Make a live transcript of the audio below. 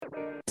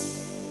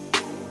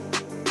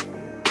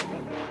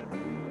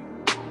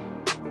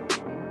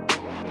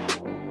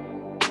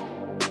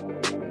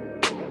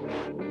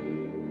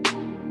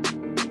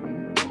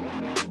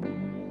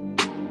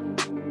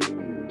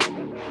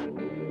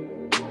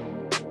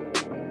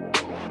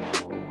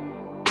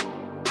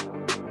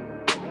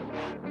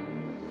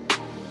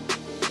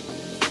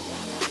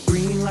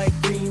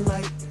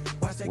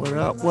What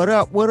up? What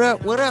up? What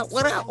up? What up?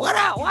 What up? What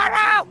up? What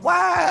up?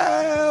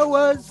 Wow,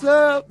 what's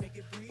up?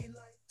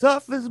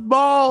 Toughest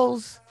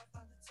Balls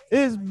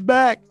is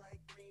back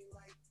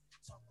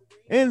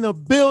in the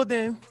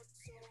building,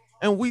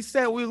 and we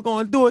said we was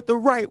gonna do it the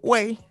right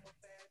way.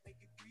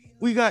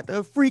 We got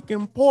the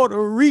freaking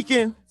Puerto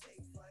Rican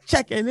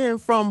checking in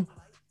from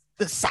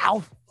the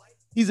South.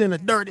 He's in the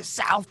dirty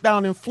South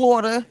down in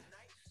Florida.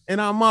 And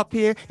I'm up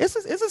here. It's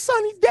a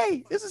sunny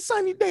day. It's a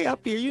sunny day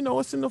up here. You know,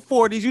 it's in the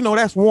 40s. You know,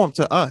 that's warm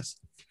to us.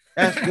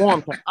 That's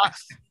warm to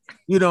us.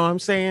 You know what I'm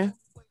saying?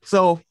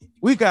 So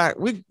we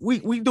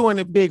doing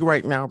it big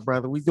right now,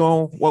 brother. We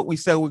doing what we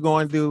said we're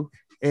going to do,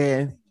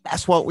 and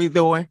that's what we're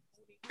doing.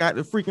 Got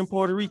the freaking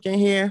Puerto Rican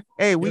here.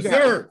 Hey, we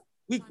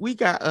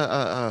got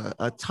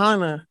a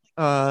ton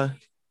of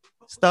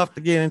stuff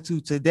to get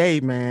into today,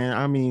 man.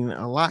 I mean,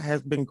 a lot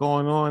has been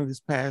going on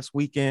this past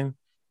weekend,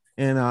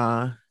 and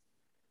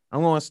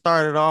I'm going to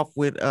start it off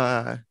with,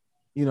 something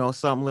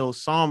a little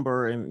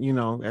somber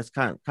and, that's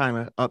kind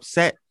of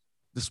upset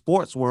the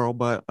sports world.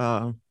 But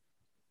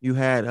you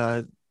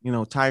had,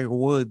 Tiger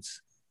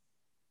Woods,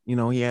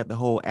 he had the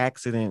whole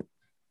accident,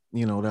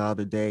 the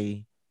other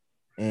day.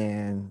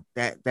 And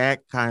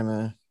that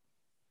kind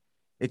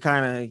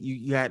of,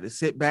 you had to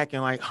sit back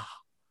and like,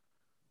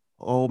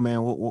 oh, man,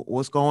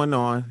 what's going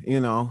on,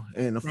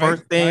 And the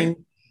first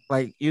thing,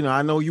 like,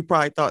 I know you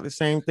probably thought the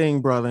same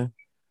thing, brother,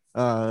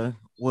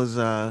 was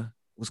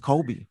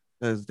Kobe,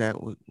 because that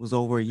was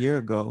over a year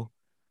ago,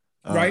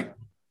 right?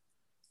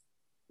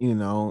 In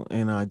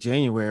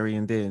January,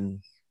 and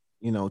then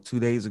 2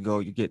 days ago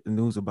you get the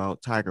news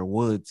about Tiger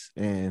Woods,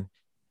 and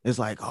it's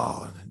like,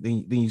 oh,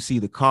 then you see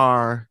the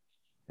car,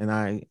 and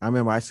I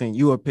remember I sent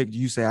you a picture.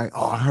 You say,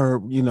 I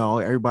heard,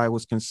 everybody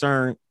was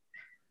concerned,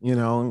 he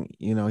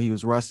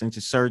was rushed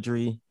into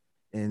surgery,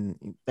 and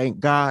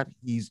thank God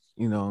he's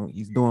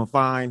doing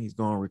fine. He's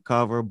going to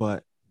recover,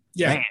 but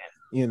yeah. Man,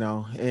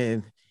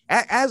 and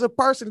as a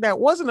person that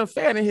wasn't a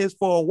fan of his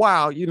for a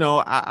while,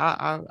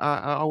 I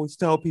always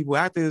tell people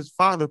after his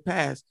father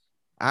passed,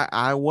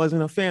 I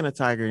wasn't a fan of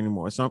Tiger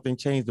anymore. Something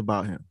changed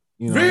about him.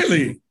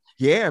 Really?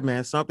 Yeah,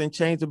 man. Something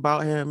changed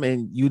about him,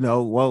 and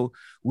well,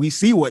 we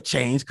see what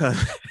changed,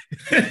 because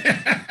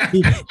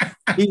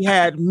he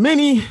had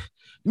many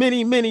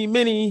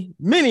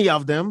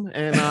of them,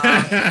 and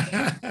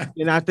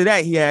and after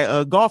that he had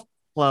a golf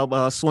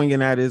club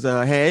swinging at his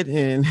head,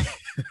 and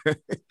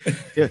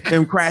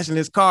him crashing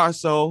his car.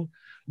 So,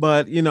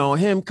 but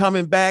him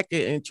coming back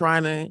and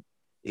trying to,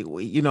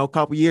 a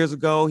couple years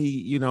ago,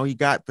 he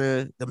got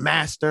the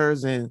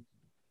Masters, and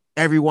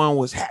everyone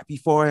was happy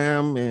for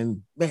him.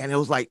 And man, it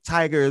was like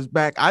Tiger is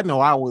back. I know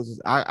I was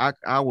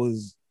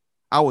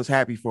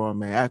happy for him,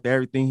 man, after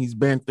everything he's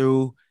been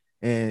through,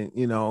 and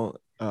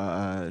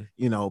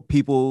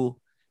people,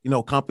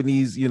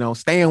 companies,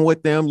 staying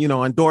with them,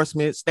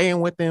 endorsements,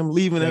 staying with them,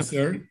 leaving them.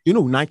 Sir.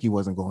 Nike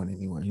wasn't going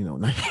anywhere,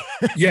 Nike.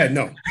 Yeah,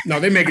 no,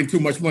 they're making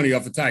too much money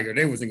off of Tiger.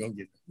 They wasn't going to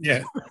get it.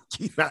 Yeah.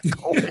 He's not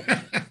going.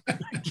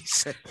 He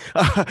said,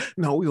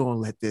 no, we're going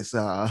to let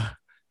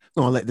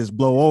this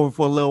blow over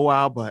for a little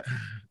while, but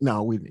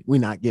no,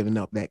 we're not giving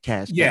up that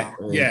cash. Yeah.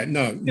 Cow. Yeah.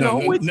 No,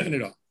 nothing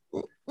at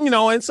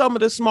all. And some of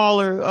the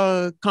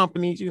smaller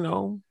companies,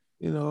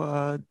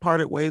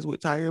 parted ways with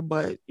Tiger,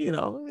 but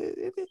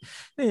it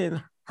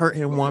didn't hurt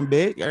him one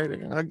bit.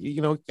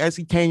 As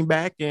he came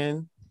back,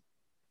 and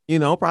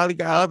probably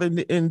got other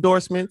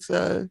endorsements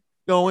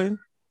going,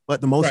 but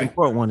the most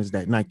important one is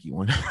that Nike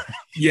one.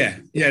 yeah,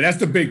 that's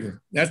the big one.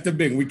 That's the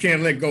big one. We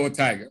can't let go of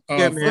Tiger.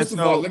 First of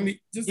all, let me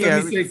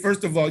say,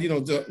 first of all,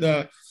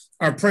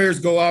 our prayers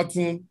go out to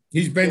him.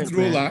 He's been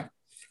through a lot.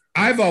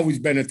 I've always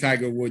been a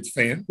Tiger Woods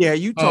fan. Yeah,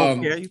 you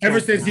told. Ever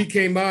since he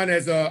came on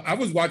I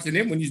was watching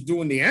him when he's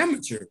doing the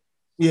amateur.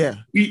 Yeah,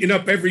 beating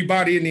up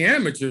everybody in the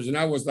amateurs, and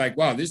I was like,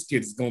 wow, this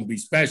kid is going to be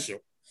special.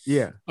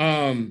 Yeah.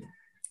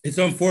 It's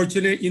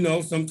unfortunate,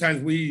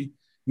 sometimes we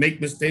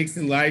make mistakes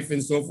in life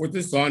and so forth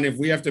and so on. If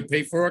we have to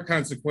pay for our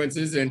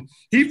consequences, and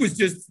he was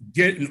just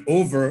getting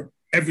over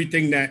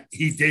everything that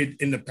he did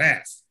in the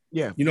past.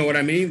 Yeah. You know what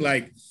I mean?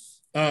 Like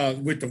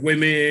with the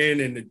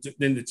women and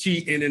the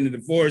cheating and the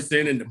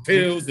divorcing and the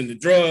pills and the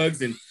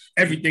drugs and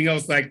everything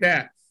else like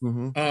that.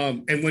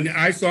 Mm-hmm. And when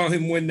I saw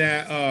him win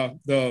that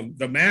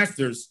the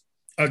Masters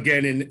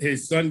again, and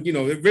his son,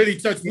 it really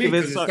touched me,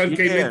 because his son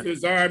came into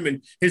his arm,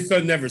 and his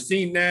son never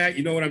seen that.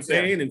 You know what I'm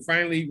saying? Yeah. And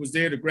finally, he was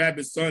there to grab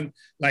his son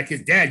like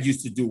his dad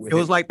used to do with him. It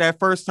was like that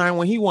first time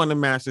when he won the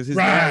Masters. His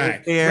dad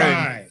was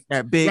there,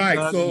 that big.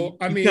 Right. So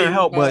I mean, can't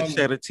help but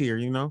shed a tear.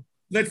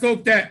 Let's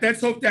hope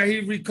that he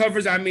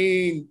recovers. I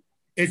mean,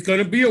 it's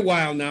gonna be a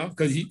while now,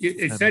 because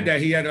it said that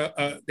he had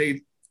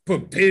they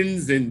put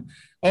pins and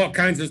all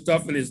kinds of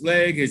stuff in his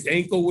leg. His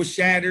ankle was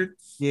shattered.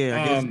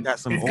 Yeah, I guess he got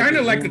some. It's kind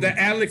of like the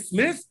Alex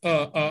Smith,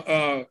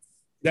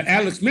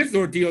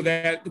 ordeal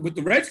that with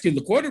the Redskins,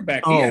 the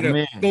quarterback. He had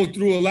to go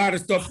through a lot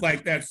of stuff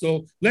like that.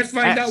 So let's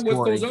find out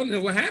what goes on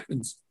and what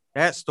happens.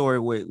 That story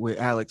with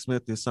Alex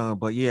Smith, his son.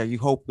 But yeah, you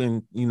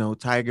hoping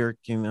Tiger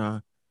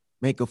can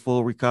make a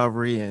full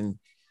recovery, and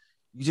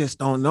you just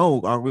don't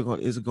know.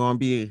 Is it going to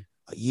be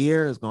a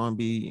year? Is it going to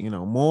be,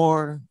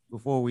 more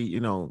before we,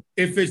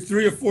 If it's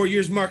 3 or 4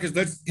 years, Marcus,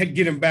 let's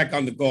get him back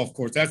on the golf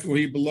course. That's where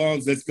he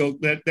belongs. Let's go.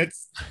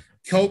 Let's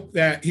hope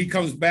that he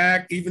comes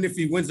back, even if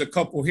he wins a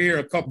couple here,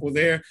 a couple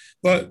there.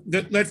 But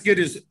let's get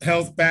his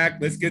health back.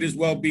 Let's get his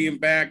well-being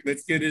back.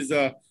 Let's get his,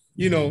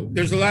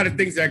 there's a lot of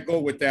things that go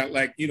with that,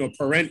 like,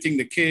 parenting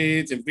the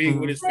kids and being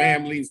with his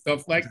family and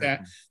stuff like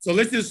that. So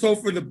let's just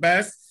hope for the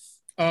best.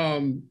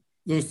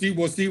 We'll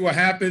see what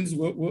happens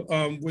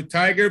with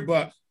Tiger,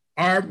 but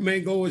our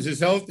main goal is his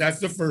health. That's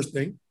the first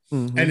thing.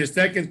 Mm-hmm. And the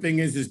second thing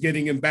is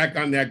getting him back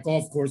on that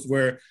golf course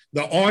where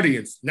the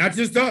audience, not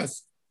just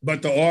us,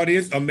 but the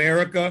audience,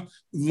 America,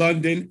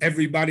 London,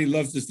 everybody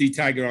loves to see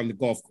Tiger on the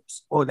golf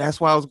course. Well, that's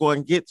what I was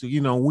going to get to.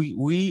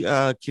 We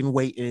can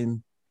wait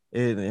and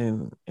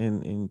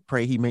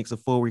pray he makes a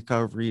full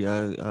recovery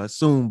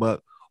soon,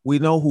 but we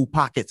know who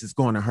pockets is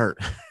going to hurt.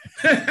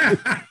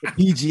 The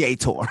PGA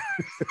Tour.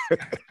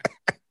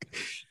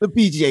 The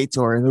PGA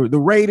Tour and the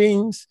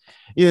ratings,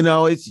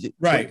 it's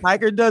right.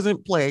 Tiger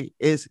doesn't play.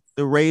 It's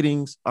the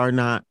ratings are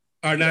not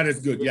as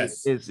good.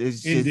 Yes, it's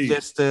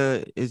just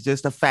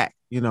a fact.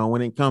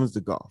 When it comes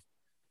to golf,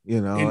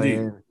 and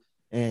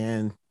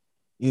I'm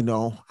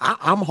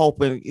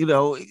hoping.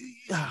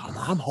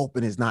 I'm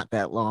hoping it's not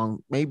that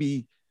long.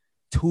 Maybe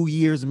 2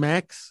 years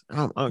max.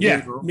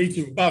 Me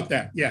too. About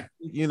that. Yeah,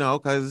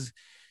 because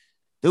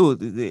dude,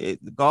 the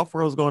golf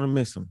world's going to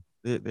miss him.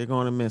 They're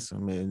going to miss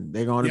him, and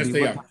they're going to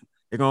be.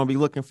 They're going to be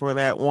looking for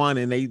that one,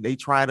 and they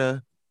try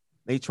to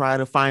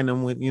find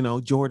them with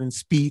Jordan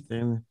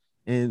Spieth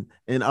and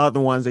other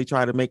ones. They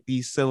try to make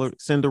these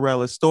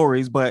Cinderella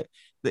stories, but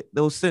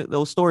those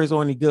stories are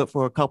only good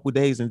for a couple of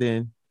days, and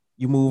then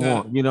you move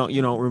on. You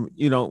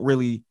don't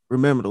really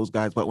remember those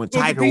guys. But when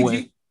Tiger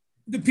went,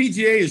 the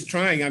PGA is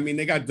trying. I mean,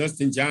 they got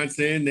Dustin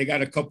Johnson, they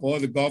got a couple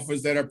other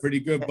golfers that are pretty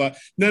good, but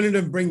none of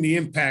them bring the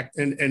impact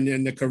and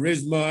the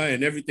charisma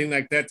and everything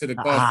like that to the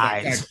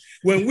golf.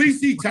 When we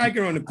see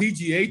Tiger on the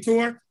PGA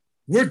Tour,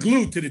 we're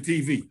glued to the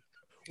TV.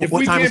 If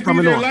we can't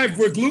be there live,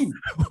 we're glued.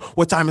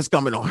 What time is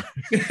coming on?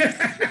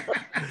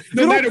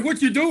 No matter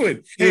what you're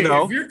doing. Hey,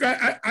 if you're,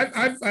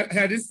 I've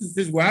had this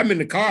is where I'm in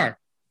the car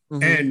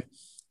and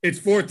it's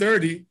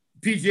 4:30.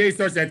 PGA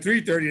starts at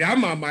 3:30.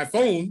 I'm on my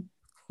phone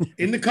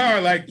in the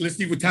car, like, let's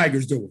see what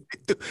Tiger's doing.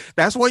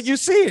 That's what you're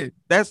seeing.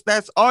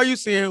 That's all you're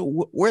seeing.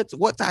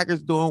 What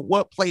Tiger's doing?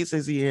 What place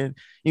is he in?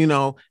 It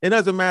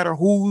doesn't matter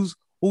who's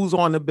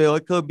on the bill.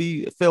 It could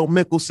be Phil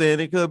Mickelson.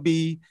 It could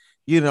be,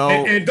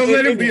 And don't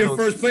let him be in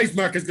first place,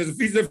 Marcus, because if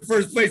he's in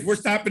first place, we're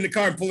stopping the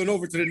car and pulling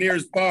over to the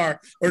nearest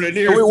bar or the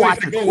nearest place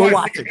to go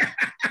watch.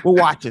 We're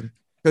watching.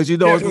 Because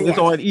it's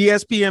on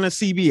ESPN or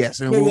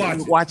CBS. And we're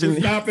watching. We're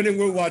stopping and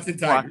we're watching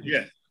Tiger.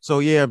 Yeah. So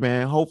yeah,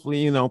 man.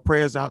 Hopefully,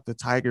 prayers out to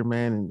Tiger,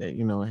 man, and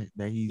that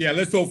that he's. Yeah,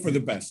 let's hope for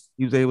the best.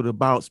 He was able to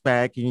bounce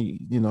back, and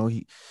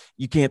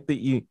you can't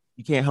think you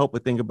can't help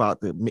but think about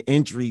the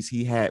injuries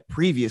he had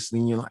previously.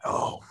 And you're like,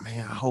 oh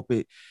man, I hope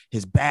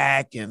his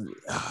back and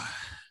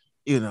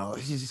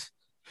it's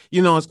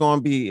going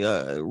to be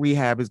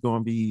rehab is going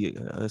to be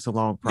it's a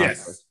long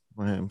process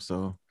for him.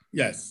 So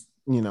yes,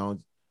 as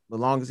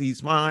long as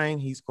he's fine,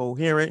 he's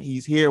coherent,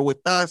 he's here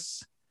with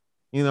us,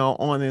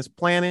 on this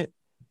planet.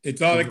 It's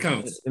all that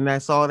counts. And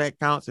that's all that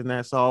counts. And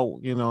that's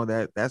all,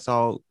 that's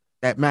all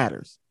that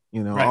matters.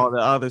 Right. All the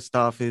other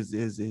stuff is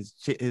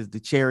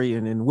the cherry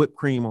and then whipped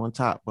cream on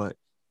top. But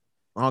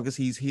as long as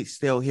he's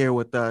still here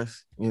with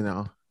us,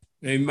 Amen.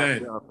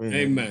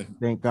 Amen.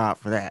 Thank God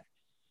for that.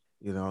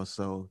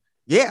 So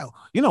yeah,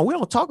 we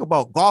don't talk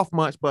about golf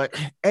much, but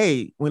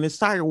hey, when it's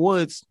Tiger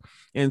Woods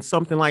and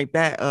something like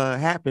that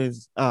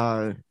happens,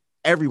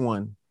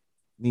 everyone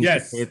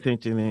needs to pay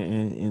attention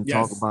and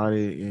talk about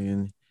it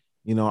and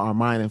our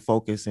mind and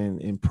focus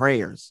and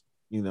prayers,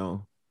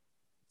 to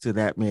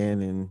that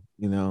man. And,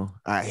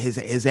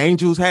 his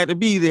angels had to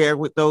be there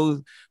with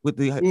the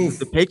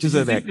pictures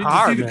of that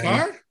car,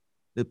 man.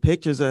 The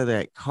pictures of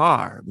that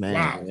car, man.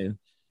 Wow. And,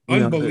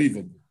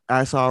 unbelievable.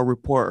 I saw a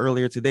report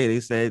earlier today. They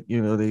said,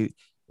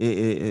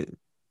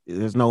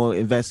 there's no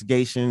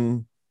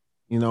investigation,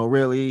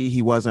 really.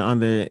 He wasn't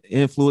under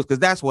influence, because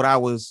that's what I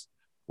was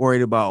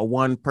worried about.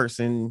 One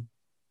person,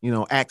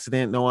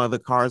 accident, no other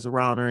cars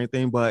around or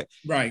anything, but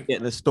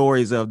getting the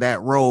stories of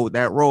that road.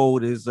 That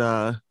road is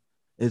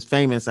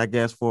famous, I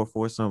guess,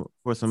 for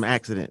some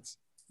accidents.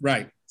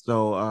 Right.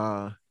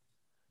 So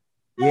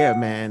yeah,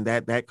 man,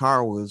 that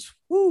car was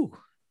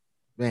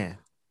man.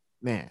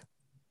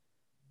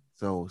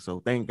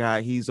 So thank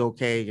God he's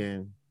okay.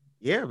 And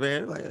yeah,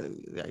 man,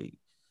 like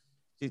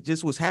it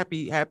just was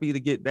happy to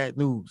get that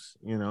news,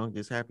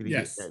 just happy to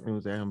get that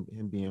news that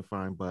him being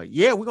fine. But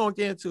yeah, we're gonna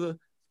get into a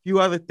few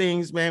other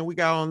things, man. We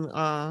got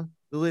on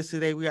the list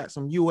today. We got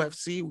some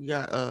UFC. We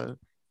got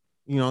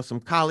some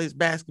college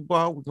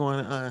basketball. We're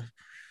going to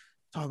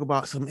talk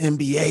about some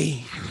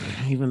NBA,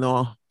 even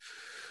though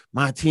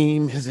my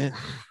team isn't.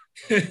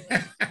 I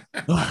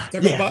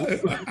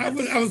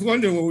was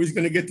wondering when we was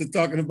going to get to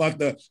talking about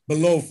the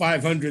below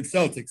 500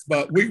 Celtics,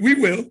 but we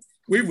will.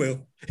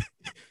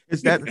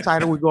 Is that the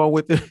title we're going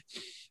with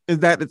Is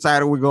that the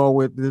title we're going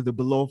with? The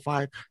below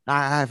five?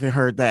 I haven't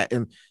heard that,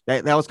 and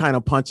that was kind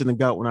of punch in the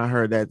gut when I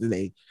heard that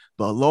today.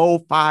 Below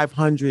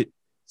 500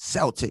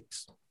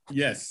 Celtics.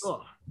 Yes.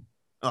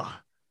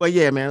 But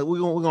yeah, man, we're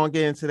gonna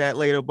get into that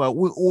later. But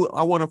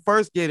I want to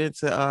first get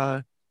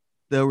into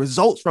the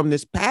results from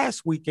this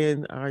past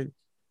weekend,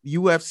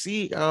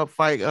 UFC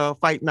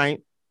fight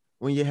night,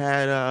 when you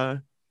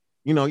had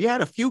you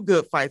had a few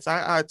good fights.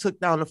 I took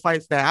down the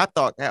fights that I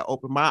thought that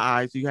opened my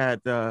eyes. You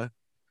had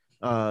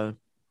Andrei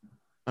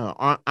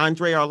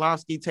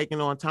Arlovsky taking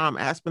on Tom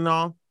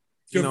Aspinall.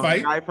 Good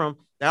fight.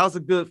 That was a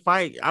good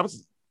fight.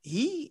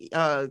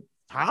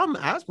 Tom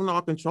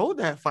Aspinall controlled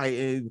that fight,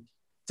 and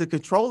to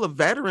control a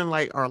veteran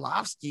like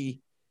Arlovsky,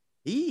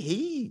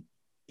 he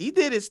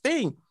did his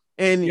thing.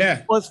 And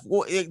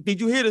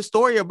did you hear the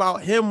story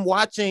about him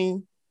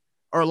watching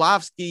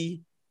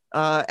Arlovsky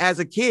as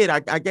a kid?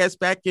 I guess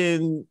back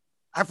in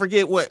I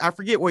forget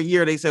what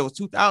year they said it was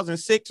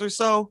 2006 or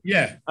so.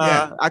 Yeah.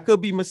 I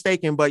could be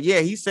mistaken, but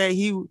yeah, he said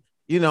he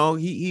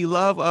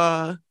loved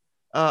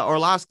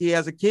Arlovsky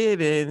as a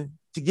kid, and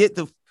to get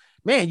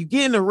you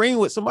get in the ring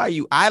with somebody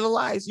you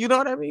idolize, you know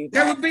what I mean?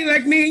 That would be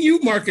like me and you,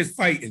 Marcus,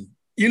 fighting.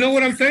 You know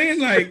what I'm saying?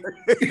 Like,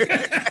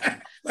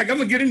 like I'm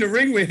gonna get in the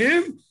ring with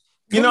him.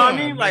 You know what I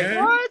mean? Like,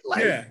 man. What?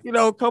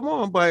 Like, come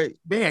on. But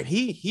man,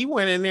 he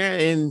went in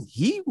there and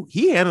he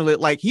handled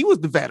it like he was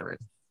the veteran.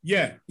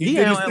 Yeah, he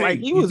handled it like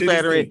he was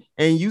veteran.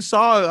 And you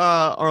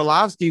saw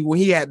Arlovsky when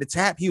he had the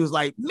tap, he was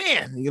like,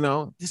 man,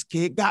 this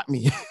kid got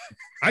me.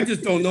 I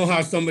just don't know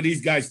how some of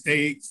these guys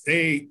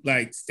stay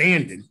like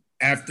standing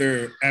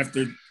after.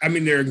 I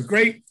mean, they're in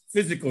great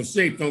physical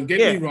shape. Don't get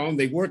me wrong.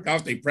 They work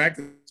out, they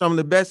practice. Some of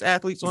the best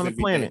athletes on the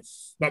planet.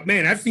 But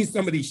man, I've seen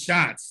some of these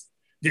shots.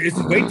 It's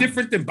way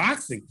different than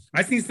boxing.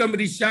 I've seen some of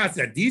these shots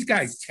that these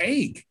guys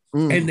take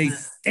and they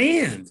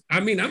stand. I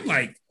mean, I'm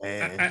like,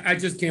 I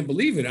just can't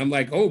believe it. I'm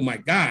like, oh my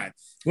God.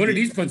 One of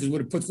these punches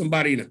would have put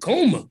somebody in a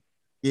coma.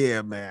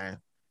 Yeah, man.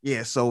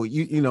 Yeah. So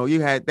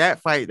you had that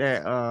fight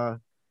that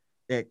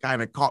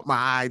kind of caught my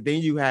eye.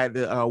 Then you had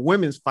the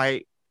women's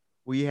fight.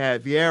 We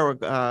had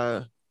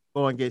Vieira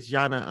going against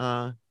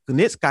Yana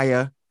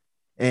Kunitskaya.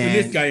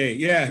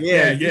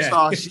 You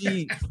saw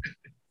she.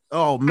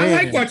 Oh man,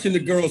 I like watching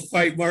the girls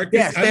fight, Marcus.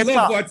 Yes, I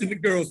love watching the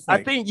girls fight.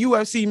 I think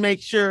UFC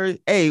makes sure,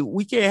 hey,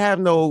 we can't have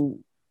no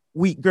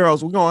weak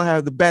girls. We're gonna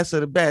have the best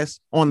of the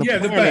best on the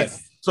planet. The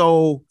best.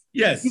 So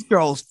these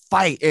girls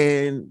fight,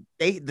 and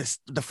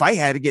the fight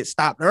had to get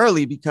stopped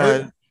early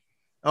because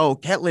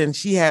Ketlin,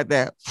 she had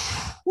that.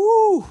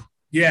 Woo.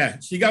 Yeah,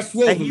 she got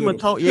swollen.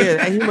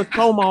 That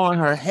hematoma on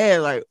her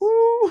head, like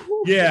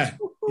ooh. Yeah.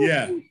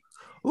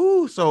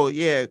 Ooh, so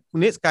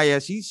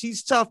Kunitskaya,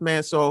 she's tough,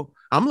 man. So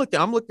I'm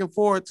looking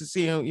forward to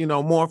seeing,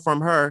 more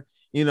from her.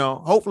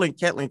 Hopefully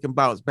Ketlin can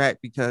bounce back,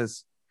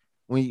 because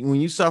when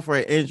you suffer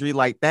an injury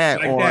like that,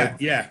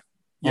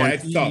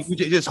 it's tough.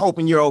 You're just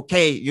hoping you're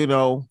okay,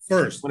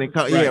 first when it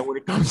comes,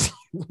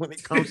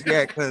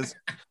 because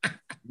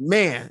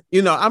man,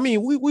 I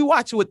mean, we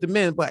watch it with the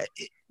men, but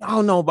I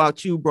don't know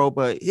about you, bro,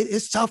 but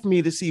it's tough for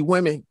me to see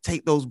women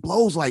take those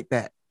blows like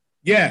that.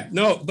 Yeah,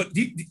 no, but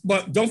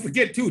don't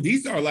forget too,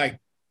 these are like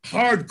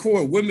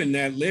hardcore women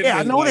that live. Yeah,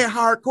 I know they're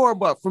hardcore,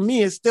 but for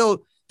me, it's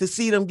still to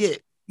see them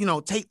get,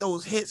 take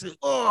those hits. And,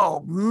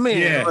 oh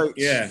man,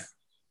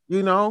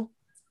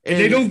 and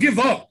they don't give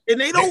up.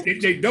 And they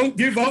don't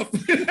give up.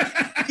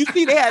 You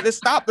see, they had to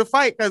stop the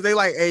fight because they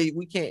like, hey,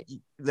 we can't.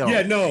 We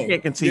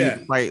can't continue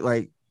to fight.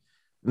 Like,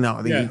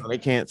 no, they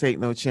can't take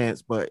no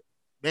chance. But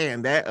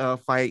man, that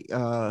fight,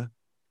 that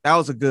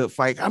was a good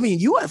fight. I mean,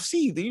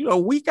 UFC,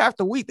 week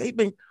after week, they've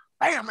been.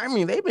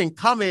 They've been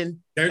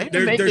coming. They're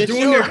doing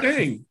their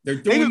thing. They're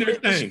doing their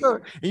thing.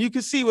 Sure. And you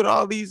can see with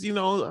all these,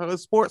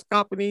 sports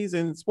companies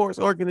and sports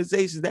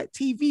organizations, that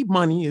TV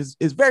money is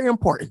very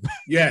important.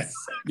 Yes,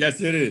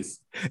 it is.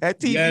 That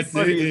TV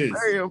money is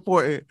very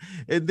important.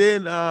 And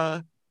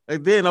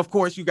then of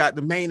course you got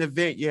the main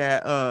event.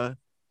 Yeah,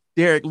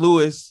 Derek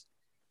Lewis,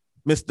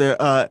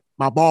 Mr.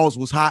 My balls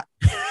was hot.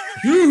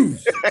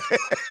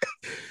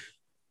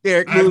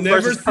 Derek Lewis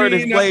versus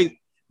Curtis Blades.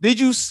 Did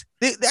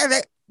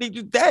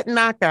you that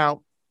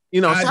knockout?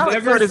 I've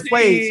never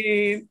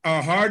seen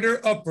a harder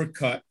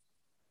uppercut,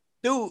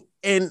 dude.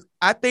 And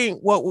I think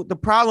what the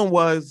problem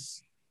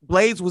was,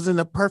 Blades was in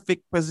the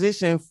perfect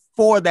position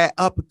for that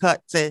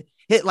uppercut to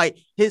hit. Like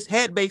his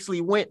head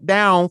basically went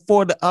down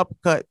for the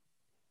uppercut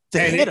to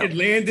hit him. It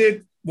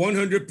landed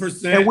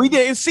 100%. And we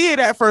didn't see it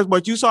at first,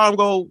 but you saw him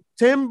go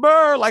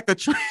timber like a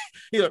tree.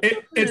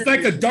 It's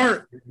like a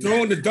dart,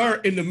 throwing the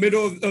dart in the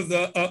middle of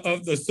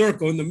the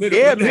circle, in the middle,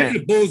 hitting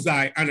the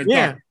bullseye on a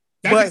dart.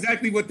 That's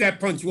exactly what that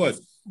punch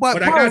was.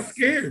 But I got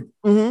scared.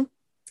 Mm-hmm.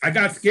 I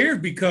got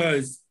scared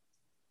because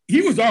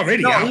he was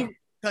already out.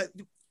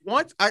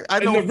 Once I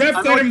know, and the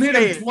ref let him hit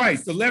him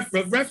twice. The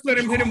ref let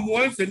him hit him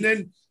once, and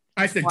then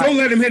I said, "Don't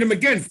let him hit him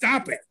again.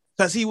 Stop it."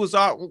 Because he was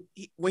out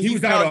when he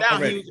was out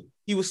down.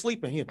 He was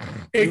sleeping.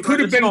 It could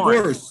have been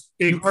worse.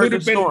 It could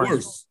have been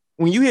worse.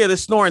 When you hear the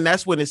snoring,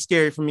 that's when it's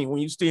scary for me. When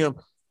you see him,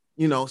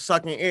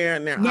 sucking air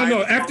in their No, eyes.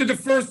 no. After the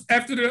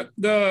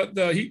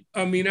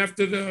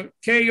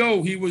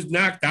KO, he was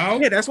knocked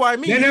out. Yeah, that's what I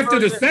mean. Then after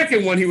the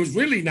second one, he was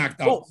really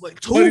knocked out.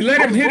 But he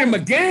let him hit him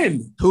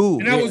again.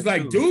 And I was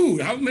like,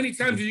 dude, how many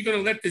times are you going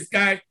to let this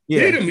guy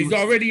hit him? He's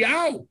already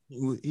out.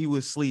 He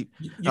was asleep.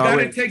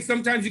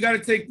 Sometimes you got to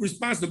take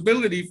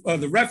responsibility.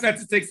 The ref has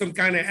to take some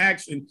kind of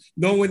action,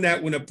 knowing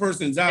that when a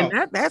person's out.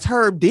 And that's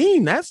Herb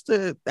Dean. That's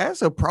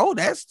a pro.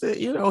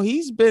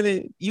 He's been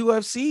in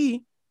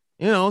UFC,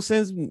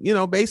 since,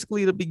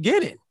 basically the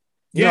beginning.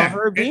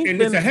 Herb Dean,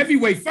 and it's a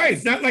heavyweight fight.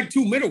 It's not like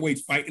two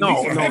middleweights fighting.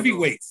 These are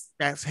heavyweights.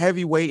 That's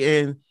heavyweight.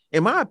 And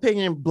in my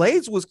opinion,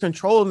 Blaydes was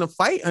controlling the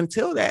fight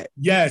until that.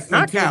 Yes,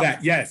 until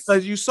that. Yes.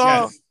 Because you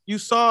saw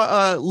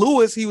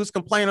Lewis, he was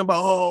complaining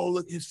about,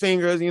 look, his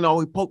fingers, he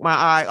poked my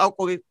eye.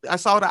 Oh, I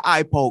saw the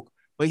eye poke,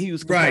 but he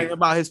was complaining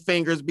about his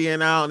fingers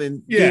being out,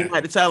 and Dean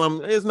had to tell him,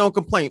 there's no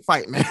complaint,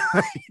 fight, man.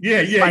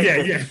 Yeah.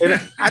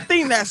 And I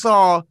think that's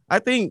all. I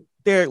think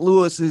Derek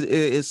Lewis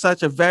is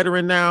such a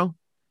veteran now.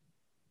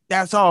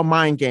 That's all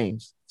mind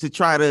games to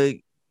try to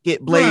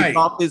get Blaydes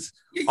off his.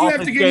 You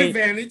have to get an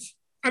advantage.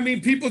 I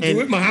mean, people do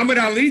it. Muhammad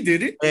Ali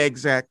did it.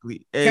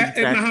 Exactly.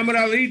 And Muhammad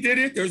Ali did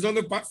it. There's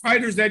other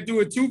fighters that do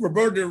it too.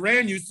 Roberto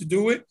Duran used to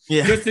do it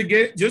just to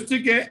get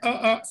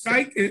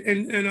psych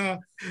and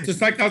to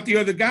psych out the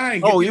other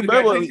guy. You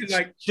remember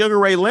Sugar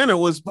Ray Leonard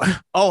was?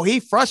 He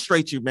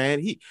frustrates you,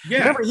 man.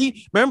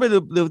 Remember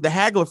the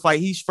Hagler fight.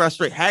 He's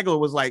frustrated. Hagler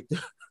was like.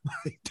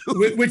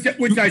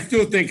 which I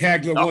still think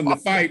Hagler won the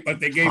fight, but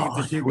they gave it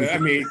to Sugar. I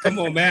mean, come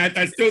on, man.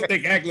 I still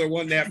think Hagler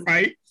won that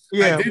fight.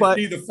 I didn't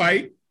see the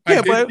fight.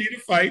 I did see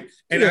the fight,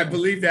 and I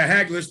believe that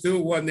Hagler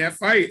still won that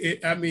fight.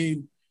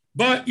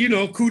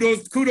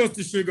 Kudos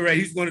to Sugar Ray.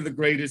 He's one of the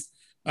greatest.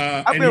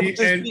 I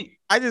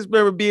just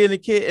remember being a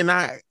kid, and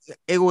I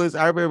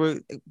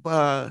remember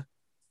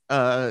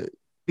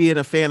being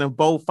a fan of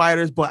both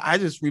fighters, but I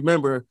just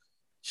remember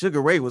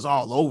Sugar Ray was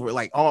all over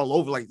like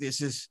this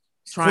is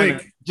trying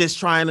to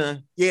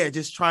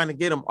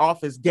get him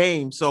off his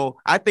game. So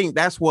I think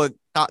that's what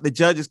got the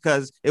judges,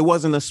 because it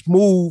wasn't a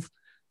smooth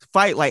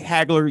fight like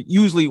Hagler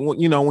usually,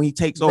 when he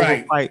takes over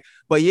a fight.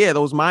 But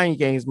those mind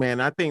games,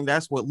 man, I think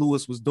that's what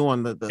Lewis was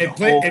doing.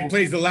 It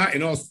plays a lot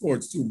in all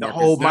sports too. The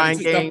whole mind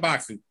game,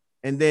 boxing.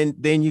 And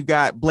then you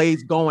got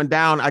Blaydes going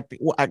down. I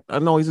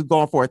know he's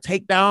going for a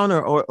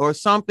takedown or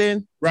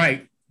something.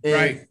 Right.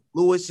 Right.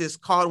 Lewis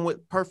just caught him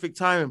with perfect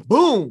timing.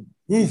 Boom.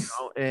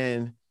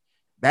 And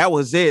that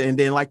was it. And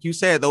then, like you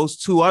said, those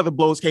two other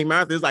blows came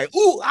out. It's like,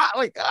 ooh, all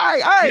right.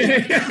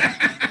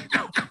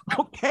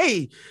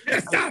 Okay.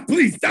 Stop,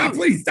 please, stop.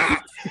 Please,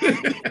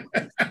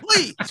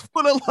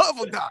 for the love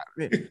of God.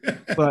 Man.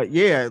 But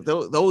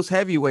those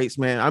heavyweights,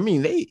 man. I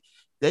mean, they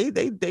put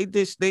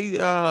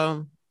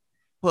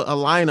a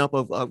lineup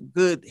of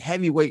good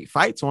heavyweight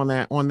fights on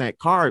that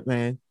card,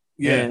 man.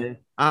 Yeah. And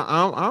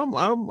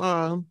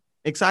I'm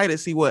excited to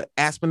see what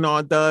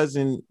Aspinall does,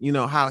 and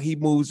how he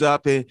moves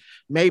up, and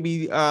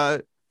maybe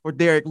for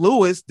Derek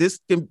Lewis, this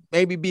can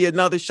maybe be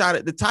another shot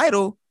at the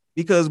title,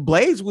 because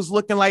Blaydes was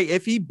looking like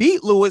if he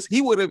beat Lewis, he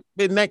would have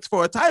been next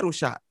for a title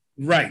shot.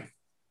 Right.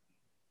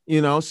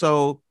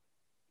 So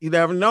you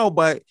never know.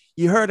 But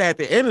you heard at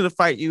the end of the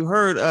fight, you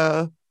heard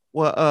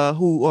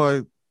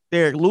who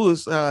Derek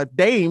Lewis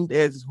named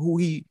as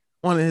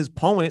one of his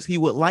opponents he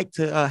would like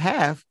to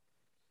have.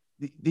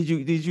 Did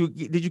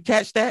you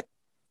catch that?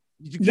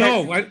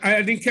 No,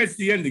 I didn't catch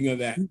the ending of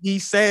that. He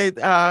said,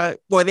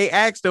 they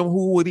asked him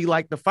who would he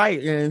like to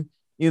fight, and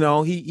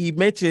he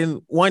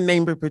mentioned one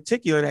name in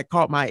particular that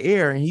caught my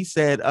ear, and he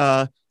said,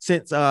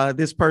 since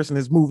this person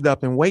has moved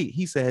up in weight,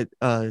 he said,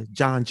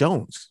 John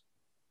Jones.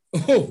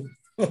 Oh.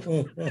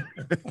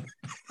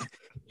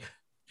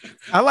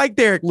 I like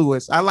Derek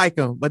Lewis. I like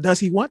him, but does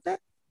he want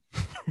that?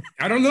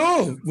 I don't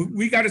know.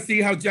 We got to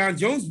see how John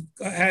Jones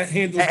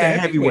handles that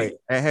heavyweight.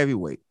 At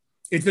heavyweight.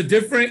 It's a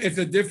different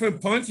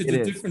punch. It's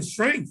a different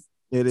strength.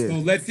 It is. So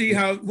let's see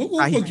how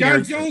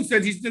John Jones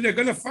said they're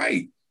going to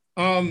fight.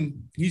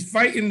 He's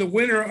fighting the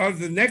winner of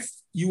the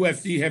next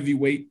UFC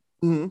heavyweight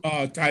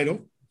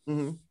title.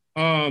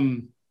 Mm-hmm.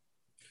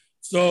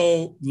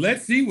 So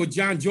let's see what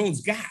John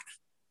Jones got.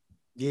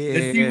 Yeah.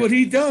 Let's see what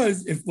he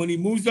does when he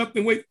moves up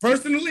in weight.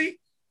 Personally,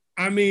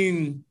 I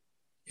mean,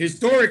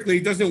 historically,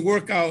 it doesn't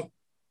work out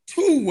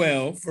too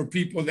well for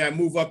people that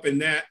move up in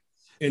that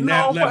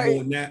level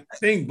and that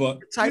thing, but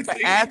the type of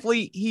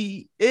athlete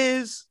he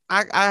is,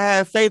 I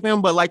have faith in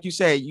him. But like you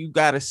said, you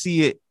got to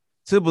see it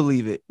to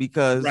believe it,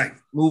 because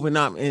moving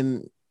up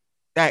in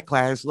that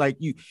class, like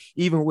you,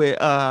 even with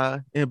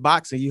in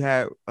boxing, you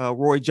had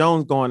Roy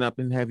Jones going up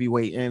in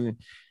heavyweight, and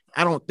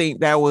I don't think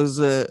that was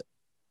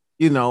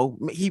he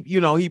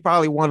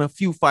probably won a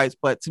few fights,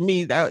 but to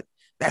me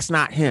that's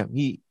not him.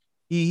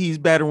 He's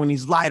better when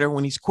he's lighter,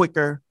 when he's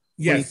quicker,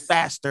 when he's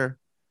faster.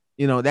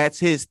 That's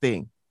his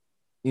thing.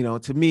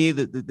 To me,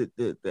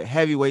 the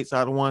heavyweights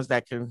are the ones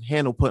that can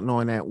handle putting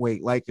on that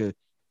weight, like a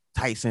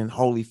Tyson,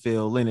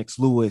 Holyfield, Lennox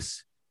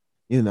Lewis,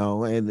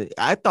 and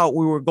I thought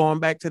we were going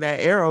back to that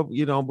era,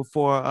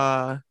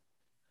 before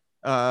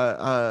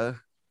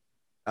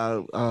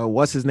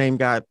what's his name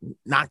got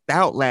knocked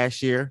out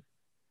last year.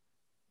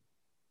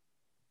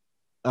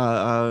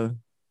 Mr.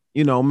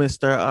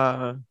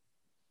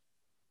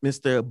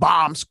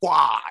 Bomb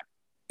Squad.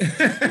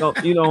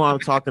 You know what I'm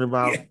talking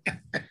about.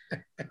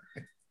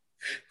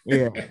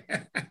 Yeah.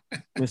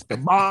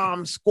 Mr.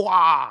 Bomb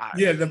Squad.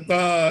 Yeah,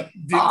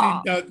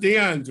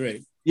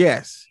 DeAndre.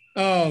 Yes.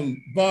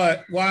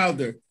 But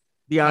Wilder.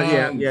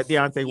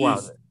 Deontay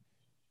Wilder.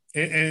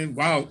 And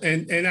wow,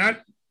 and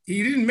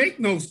he didn't make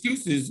no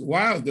excuses,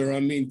 Wilder. I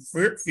mean,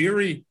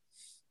 Fury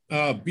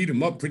beat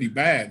him up pretty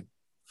bad.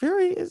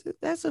 Fury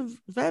that's a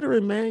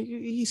veteran, man.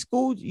 He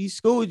schooled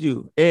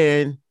you.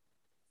 And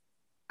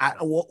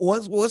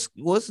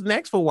what's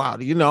next for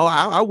Wilder? You know,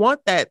 I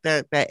want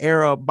that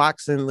era of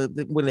boxing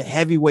when the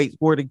heavyweights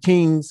were the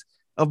kings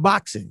of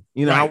boxing.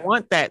 You know, right. I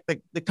want that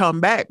to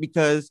come back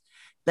because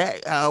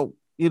that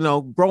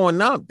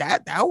growing up,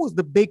 that was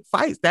the big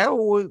fights. That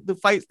was the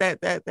fights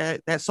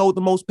that sold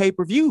the most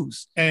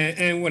pay-per-views.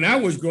 And when I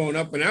was growing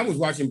up, and I was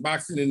watching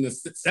boxing in the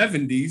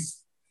 70s,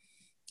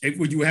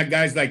 when you had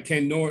guys like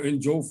Ken Norton,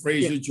 Joe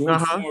Frazier,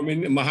 George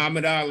Foreman,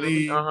 Muhammad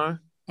Ali,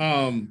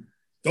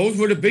 those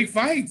were the big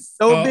fights.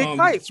 Those big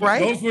fights, right?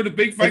 Those were the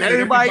big fights that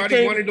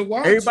everybody wanted to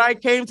watch. Everybody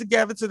came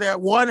together to that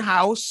one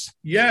house.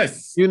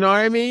 Yes. You know what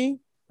I mean?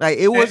 Like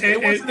it was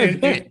and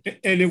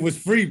it was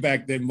free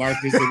back then,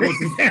 Marcus. It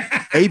wasn't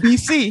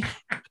ABC.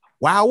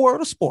 Wild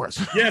World of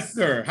Sports. Yes,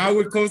 sir.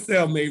 Howard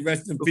Cosell, may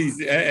rest in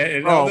peace.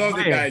 And all the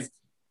other guys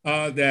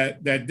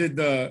that did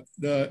the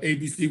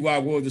ABC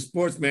Wild World of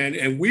Sports, man.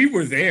 And we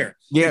were there.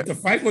 Yeah. If the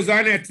fight was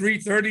on at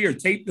 3:30 or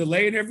tape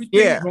delay and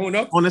everything growing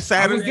up on a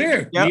Saturday. I was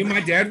there. Yep. Me and my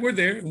dad were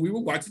there, and we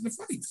were watching the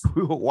fights.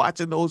 We were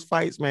watching those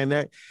fights,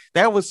 man.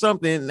 That was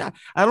something.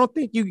 I don't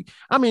think you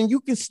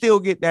can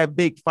still get that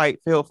big fight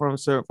feel from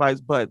certain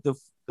fights, but the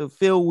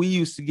feel we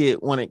used to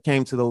get when it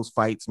came to those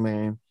fights,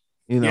 man.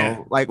 You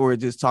know, like we were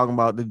just talking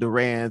about the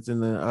Durants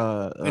and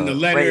the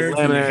Leonards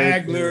and the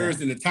Haglers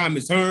and the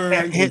Thomas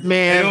Hearns, Hitman,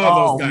 and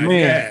all those guys.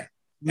 Man.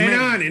 Yeah.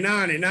 And on and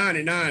on and on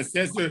and on.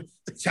 Cesar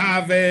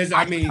Chavez.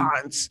 I mean,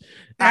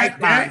 that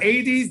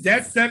 80s,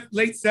 that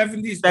late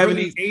 70s,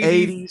 early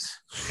 80s.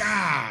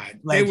 God,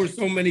 there were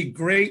so many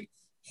great.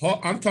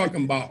 I'm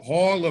talking about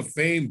Hall of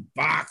Fame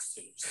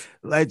boxers,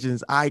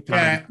 legends,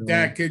 icons.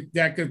 That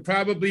could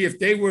probably, if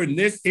they were in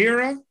this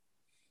era,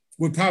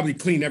 would probably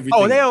clean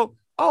everything.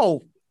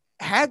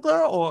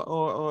 Hagler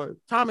or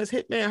Thomas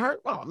Hitman Hurt.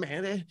 Oh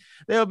man,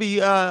 they'll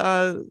be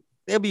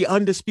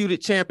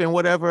undisputed champion,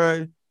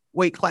 whatever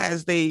weight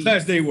class they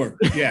were.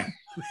 Yeah.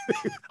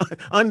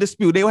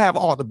 Undisputed. They'll have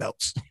all the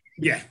belts.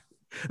 Yeah.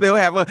 They'll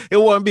have it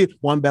won't be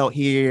one belt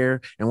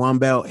here and one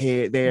belt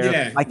here there.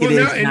 Yeah. Like it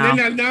is now. And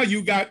then now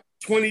you got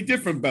 20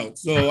 different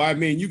belts. So I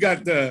mean, you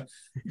got the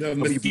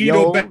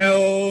mosquito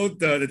belt,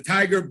 the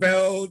tiger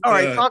belt. All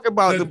right, talk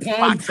about the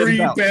palm tree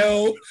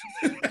belt.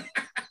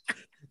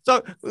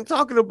 So we're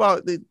talking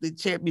about the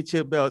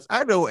championship belts.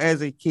 I know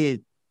as a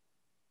kid,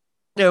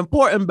 the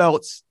important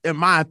belts, in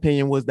my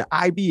opinion, was the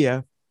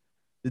IBF,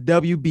 the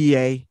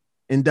WBA,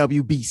 and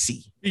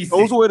WBC.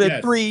 Those were the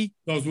three.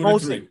 Those were the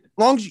three.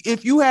 Long as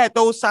if you had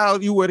those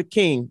titles, you were the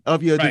king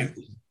of your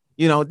division.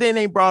 You know, then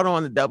they brought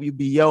on the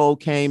WBO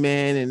came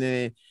in, and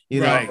then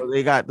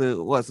they got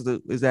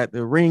is that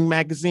the Ring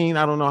magazine?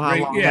 I don't know how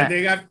long. Yeah,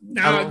 they got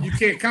now. You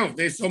can't count.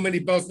 There's so many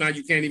belts now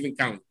you can't even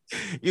count.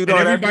 You know,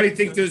 and everybody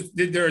thinks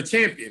they're a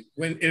champion.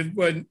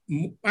 When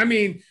I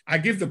mean, I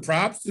give the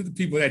props to the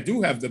people that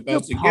do have the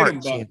belts and get them,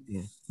 but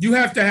you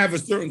have to have a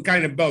certain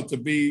kind of belt to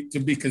be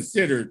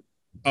considered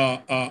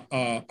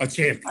a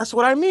champion. That's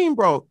what I mean,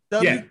 bro.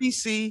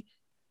 WBC,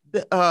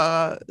 the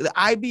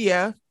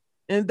IBF,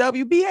 and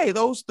WBA.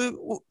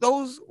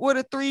 Those were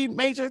the three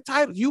major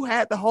titles you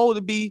had to hold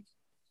to be.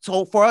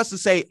 So for us to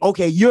say,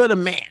 okay, you're the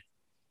man.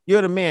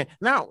 You're the man.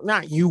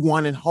 Not you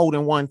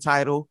holding one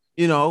title.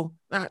 You know,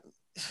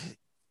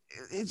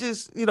 it's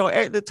just,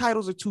 the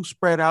titles are too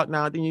spread out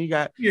now. Then you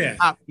got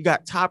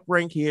Top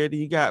Rank here, then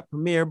you got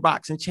Premier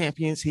Boxing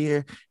Champions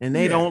here, and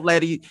they don't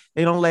let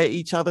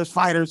each other's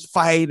fighters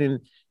fight, and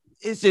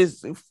it's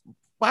just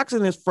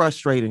boxing is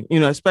frustrating,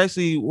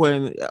 especially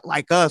when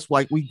like us,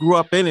 like we grew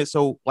up in it,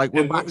 so like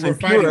we're boxing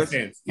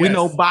purists, we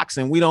know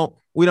boxing, we don't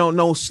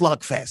know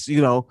slugfest,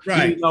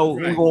 right?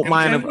 We won't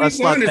mind a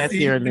slugfest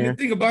here and there. The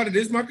thing about it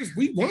is, Marcus,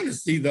 we want to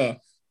see the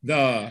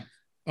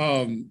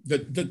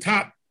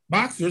top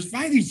boxers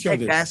fight each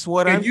other. That's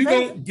what I'm saying. You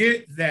don't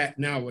get that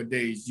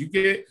nowadays. You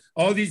get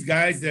all these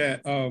guys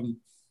that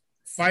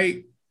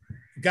fight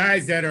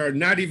guys that are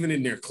not even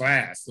in their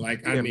class.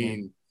 Like, I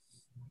mean,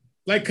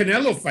 like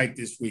Canelo fight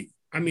this week.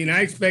 I mean,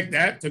 I expect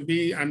that to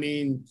be,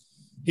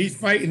 he's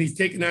fighting, he's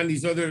taking on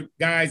these other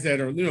guys that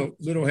are, a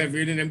little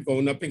heavier than him,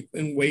 going up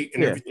in weight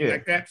and everything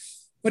like that.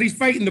 But he's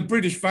fighting the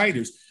British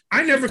fighters.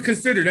 I never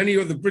considered any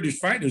of the British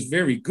fighters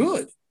very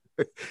good.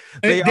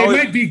 They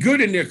might be good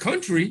in their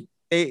country.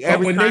 But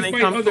when they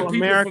fight other people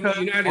America,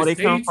 from the United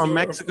States from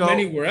Mexico, or from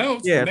anywhere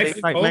else, they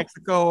fight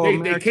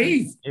Mexico, they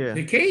cave. Yeah.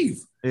 They cave.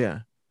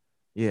 Yeah.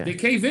 They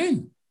cave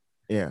in.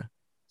 Yeah.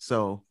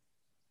 So,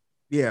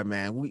 yeah,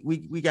 man,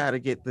 we got to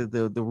get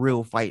the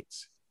real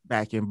fights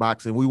back in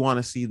boxing. We want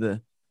to see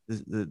the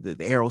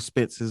Errol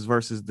Spences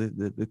versus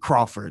the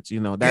Crawfords.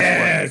 You know,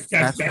 that's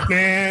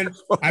man.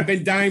 I've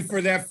been dying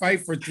for that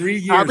fight for 3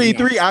 years. I mean,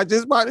 I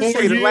just about to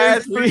say the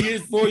last 3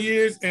 years, 4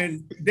 years,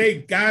 and they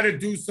got to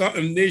do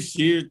something this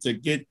year to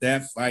get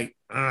that fight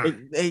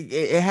on.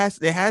 It has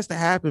to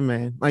happen,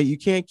 man. Like, you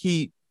can't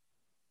keep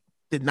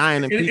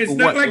denying them people. It's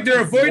not like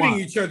they're avoiding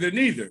each other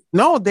neither.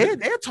 No, they're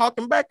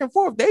talking back and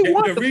forth. They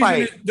want the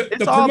fight.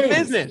 It's all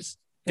business.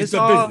 It's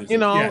all business. You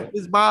know,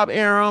 it's Bob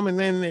Arum, and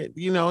then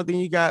you know, then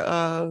you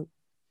got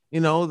you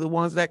know, the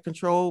ones that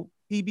control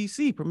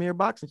PBC, Premier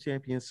Boxing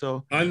Champions.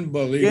 So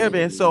unbelievable. Yeah,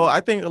 man. So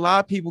I think a lot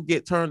of people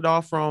get turned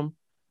off from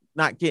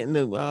not getting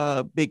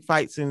the big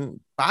fights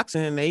in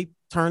boxing, and they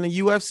turn the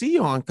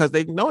UFC on because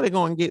they know they're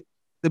going to get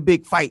the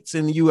big fights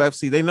in the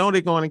UFC. They know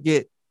they're going to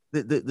get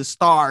the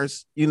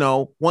stars. You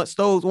know, once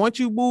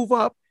you move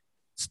up,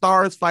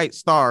 stars fight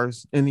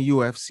stars in the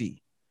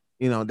UFC.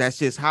 You know, that's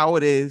just how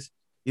it is.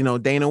 You know,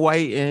 Dana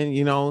White and,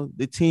 you know,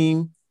 the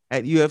team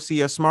at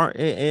UFC are smart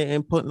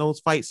and putting those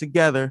fights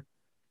together,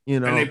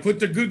 you know. And they put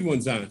the good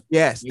ones on.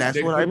 Yes,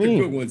 that's what I mean.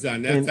 The good ones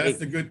on. That's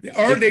the good thing.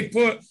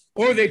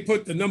 Or they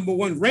put the number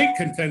one ranked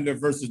contender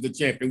versus the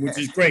champion, which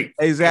is great.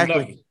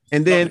 Exactly.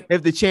 And then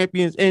if the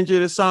champion's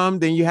injured or something,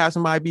 then you have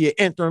somebody be an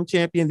interim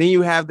champion. Then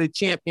you have the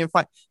champion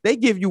fight. They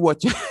give you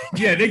what you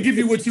yeah, they give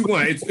you what you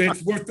want.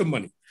 It's worth the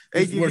money.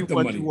 It's worth the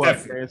money.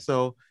 Man.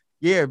 So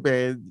yeah,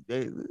 man,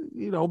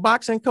 you know,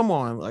 boxing, come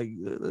on. Like,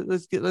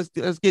 let's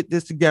get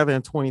this together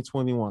in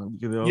 2021,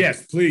 you know.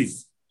 Yes,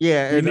 please.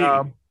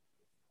 Yeah,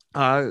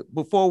 and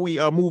before we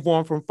move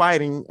on from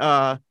fighting,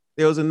 there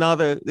was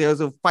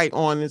a fight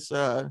on this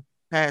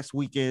past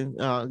weekend.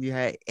 You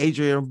had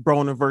Adrian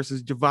Broner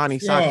versus Giovanni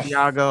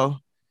Santiago.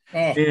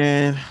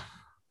 And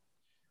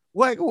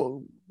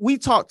we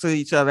talked to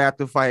each other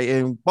after the fight,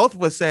 and both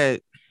of us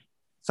said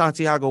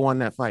Santiago won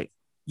that fight.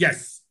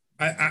 Yes,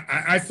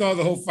 I saw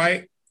the whole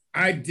fight.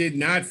 I did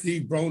not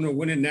see Broner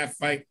winning that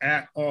fight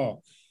at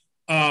all.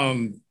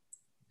 I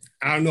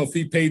don't know if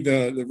he paid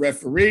the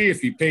referee,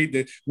 if he paid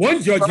the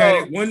one judge had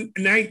it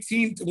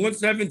 119 to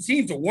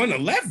 117 to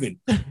 111.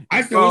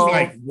 I was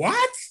like,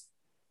 what?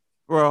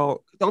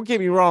 Bro, don't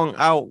get me wrong.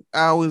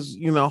 I was,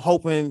 you know,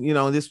 hoping, you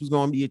know, this was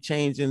going to be a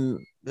change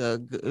in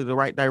the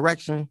right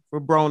direction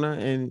for Broner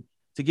and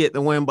to get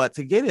the win, but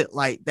to get it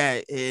like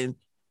that, and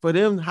for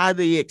them, how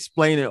they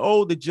explain it?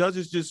 Oh, the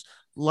judges just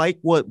like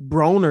what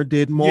Broner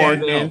did more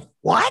than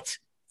what?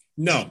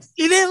 No,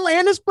 he didn't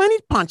land as many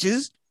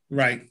punches.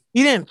 Right.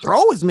 He didn't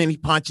throw as many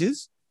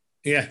punches.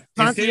 Yeah.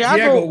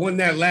 Santiago won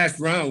that last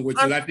round, which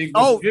I think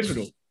was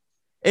pivotal.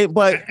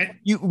 But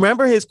you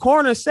remember his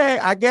corner said,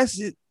 I guess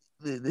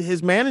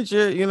his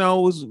manager, you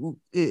know,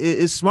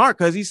 is smart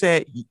because he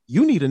said,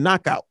 you need a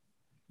knockout.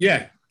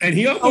 Yeah. And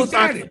he almost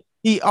got it.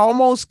 He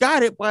almost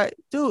got it. But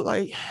dude,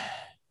 like,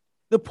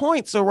 the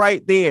points are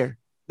right there.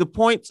 The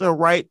points are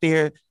right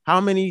there. How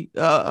many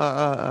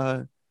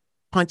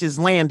punches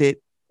landed?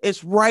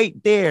 It's right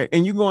there.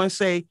 And you're going to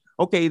say,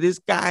 okay, this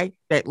guy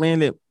that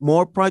landed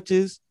more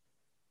punches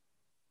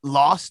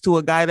lost to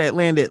a guy that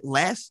landed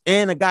less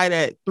and a guy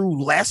that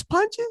threw less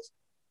punches?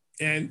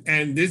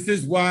 And this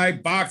is why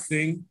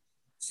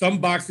some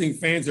boxing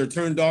fans are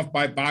turned off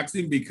by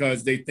boxing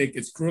because they think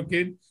it's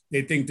crooked.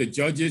 They think the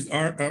judges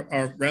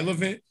are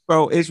relevant.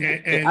 Bro,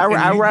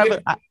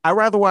 I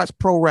rather watch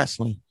pro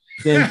wrestling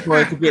than for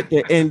it to get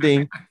the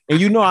ending. And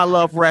you know I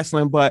love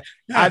wrestling, but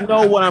I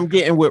know what I'm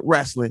getting with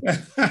wrestling.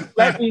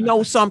 Let me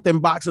know something,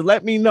 boxer.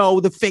 Let me know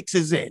the fix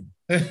is in.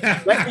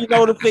 Let me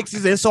know the fix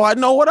is in so I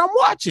know what I'm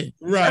watching.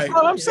 Right. That's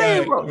what I'm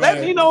saying, bro.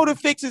 Let me know the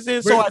fix is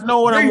in so I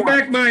know what I'm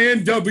watching. Bring back my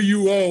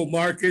NWO,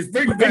 Marcus.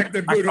 Bring back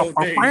the good old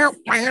days.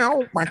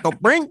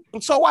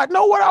 So I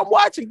know what I'm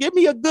watching. Give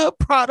me a good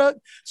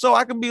product so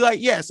I can be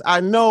like, yes, I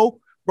know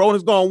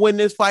Broner's going to win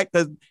this fight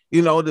because,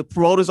 you know, the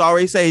promoters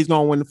already say he's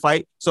going to win the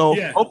fight. So,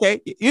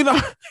 okay, you know,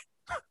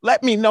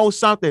 let me know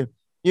something,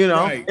 you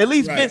know. At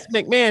least Vince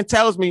McMahon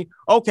tells me,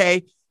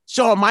 okay,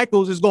 Shawn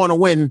Michaels is going to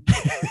win.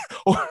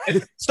 Or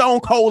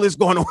Stone Cold is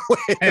going to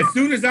win. As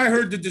soon as I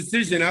heard the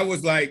decision, I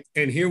was like,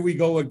 and here we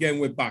go again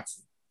with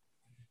boxing.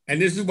 And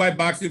this is why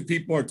boxing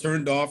people are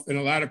turned off. And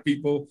a lot of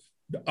people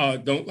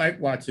don't like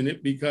watching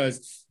it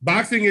because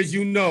boxing, as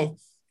you know,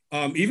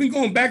 even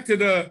going back to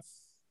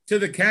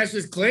the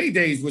Cassius Clay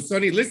days with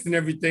Sonny Liston and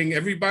everything,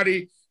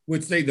 everybody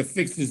would say the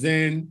fix is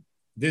in,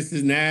 this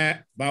is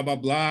that, blah, blah,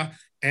 blah.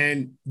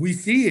 And we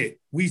see it.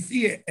 We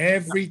see it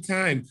every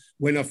time.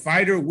 When a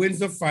fighter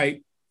wins a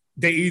fight,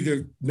 they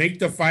either make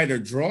the fighter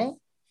draw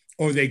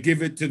or they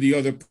give it to the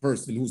other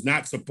person who's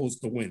not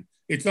supposed to win.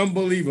 It's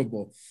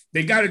unbelievable.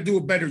 They got to do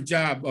a better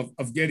job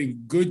of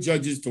getting good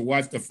judges to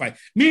watch the fight.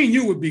 Me and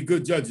you would be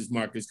good judges,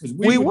 Marcus, because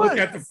we would look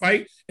at the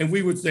fight and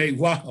we would say,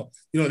 wow,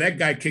 you know, that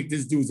guy kicked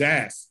this dude's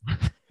ass.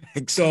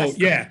 Exactly. So,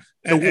 yeah,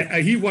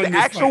 he won the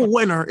actual fight.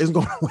 Winner is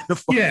going to win the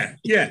fight.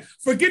 Yeah.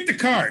 Forget the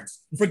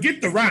cards.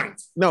 Forget the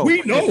rounds. No,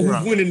 we know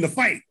who's winning the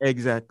fight.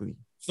 Exactly.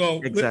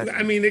 So,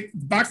 I mean,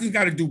 boxing's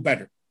got to do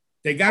better.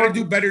 They got to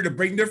do better to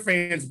bring their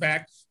fans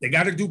back. They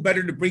got to do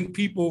better to bring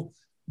people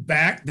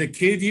back. The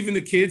kids, even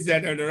the kids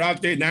that are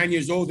out there 9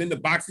 years old in the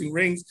boxing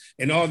rings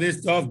and all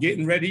this stuff,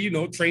 getting ready, you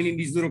know, training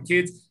these little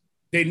kids.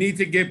 They need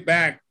to get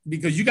back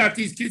because you got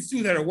these kids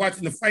too that are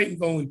watching the fight and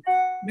going,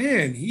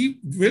 man, he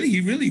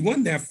really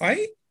won that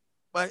fight.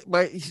 But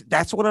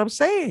that's what I'm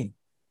saying.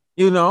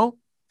 You know,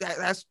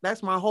 that's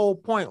my whole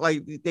point.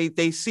 Like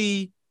they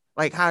see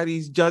like how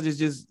these judges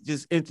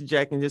just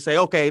interject and just say,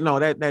 okay, no,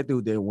 that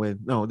dude didn't win.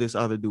 No, this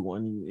other dude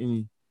won.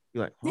 And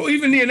you're like, well,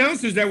 even the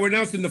announcers that were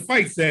announcing the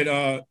fight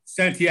said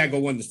Santiago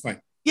won this fight.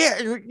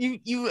 Yeah,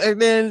 you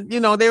and then you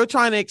know they were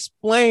trying to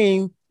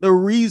explain the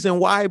reason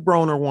why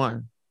Broner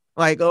won.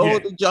 Like,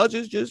 the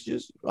judges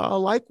just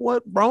like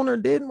what Broner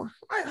did.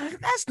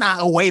 That's not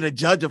a way to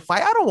judge a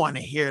fight. I don't want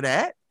to hear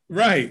that.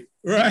 Right.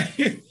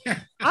 I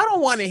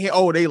don't want to hear,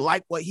 they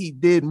like what he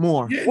did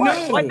more. Yeah,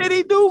 what did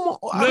he do more?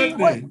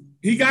 Nothing.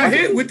 He got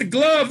hit with the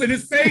glove in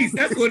his face.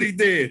 That's what he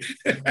did.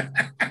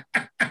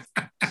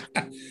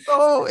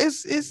 So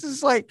it's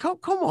just like, come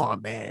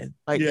on, man.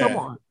 Like, come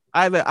on.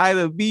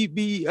 Either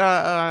be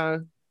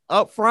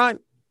upfront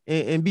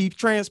and be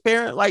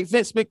transparent like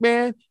Vince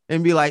McMahon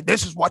and be like,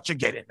 this is what you're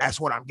getting. That's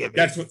what I'm giving.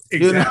 That's what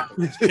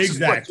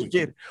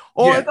exactly.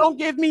 Or don't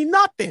give me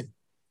nothing.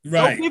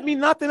 Right. Don't give me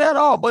nothing at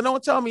all. But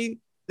don't tell me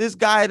this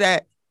guy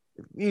that,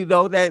 you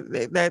know, that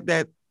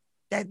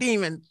didn't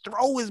even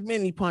throw as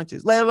many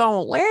punches, let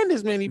alone land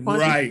as many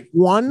punches.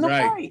 Won the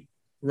fight.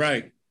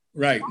 Right.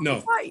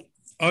 No.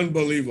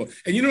 Unbelievable.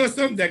 And you know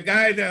something? That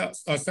guy that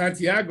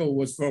Santiago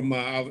was from,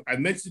 I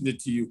mentioned it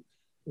to you,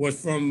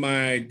 was from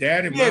my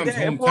dad and mom's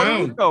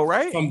hometown, Rico,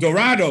 right? From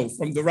Dorado,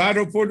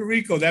 Puerto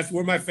Rico. That's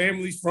where my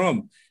family's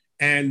from.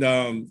 And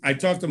I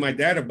talked to my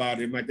dad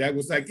about it. My dad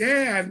was like,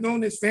 yeah, I've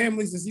known his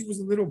family since he was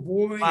a little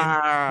boy.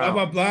 Wow. And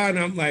blah, blah, blah. And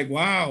I'm like,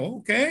 wow,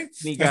 okay.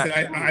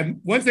 I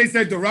once they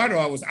said Dorado,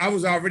 I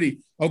was already,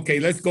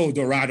 okay, let's go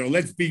Dorado.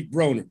 Let's beat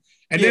Broner.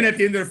 And then at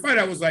the end of the fight,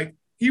 I was like,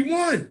 he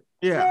won.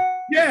 Yeah.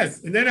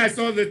 Yes. And then I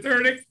saw the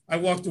verdict. I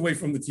walked away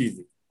from the TV.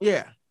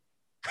 Yeah.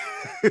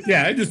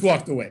 Yeah, I just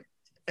walked away.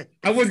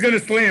 I was going to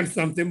slam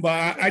something, but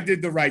I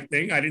did the right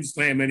thing. I didn't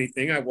slam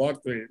anything. I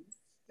walked in.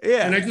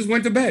 Yeah. And I just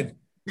went to bed.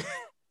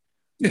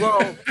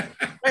 Well,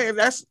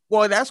 that's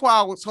why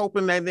I was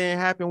hoping that didn't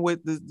happen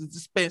with the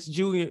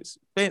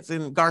Spence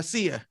and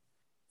Garcia.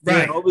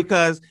 Right. You know,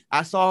 because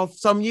I saw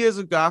some years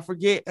ago, I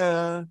forget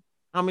how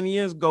many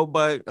years ago,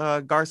 but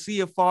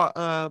Garcia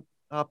fought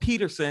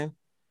Peterson.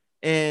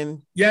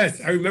 And yes,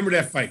 I remember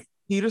that fight.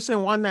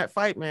 Peterson won that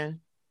fight,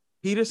 man.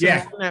 Won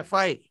that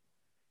fight.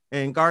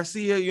 And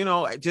Garcia, you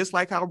know, just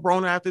like how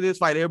Broner after this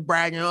fight, they're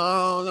bragging,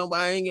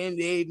 nobody ain't getting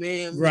paid,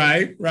 man.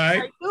 Right.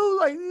 Like,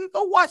 dude,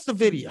 go watch the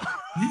video.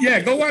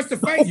 Yeah, go watch the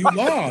fight. You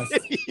lost.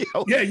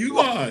 You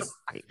lost.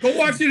 Go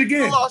watch it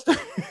again.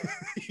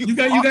 You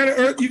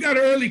got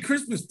an early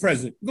Christmas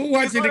present. Go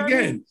watch it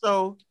again. I mean?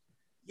 So,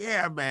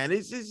 yeah, man,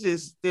 it's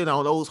just you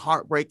know those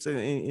heartbreaks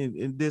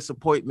and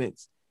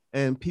disappointments,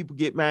 and people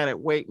get mad at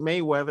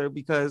Mayweather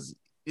because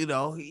you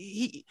know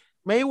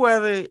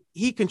Mayweather,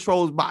 he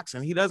controls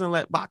boxing. He doesn't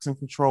let boxing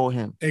control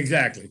him.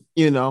 Exactly.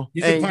 You know,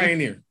 he's a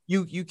pioneer.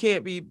 You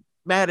can't be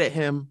mad at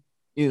him,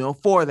 you know,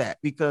 for that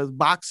because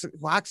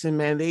boxing,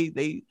 man,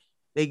 they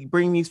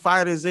bring these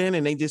fighters in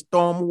and they just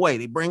throw them away.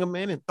 They bring them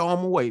in and throw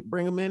them away.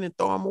 Bring them in and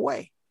throw them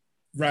away.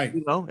 Right.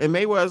 You know, and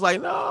Mayweather's like,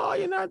 no,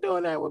 you're not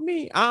doing that with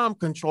me. I'm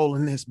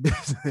controlling this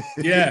business.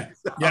 Yeah.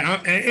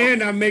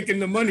 And I'm making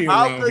the money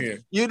around here.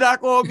 You're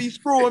not going to be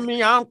screwing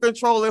me. I'm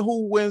controlling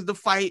who wins the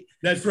fight.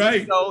 That's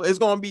right. So it's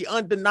going to be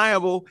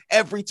undeniable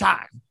every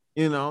time,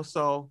 you know,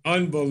 so.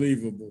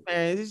 Unbelievable.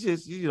 And it's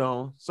just, you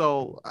know,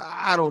 so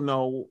I don't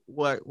know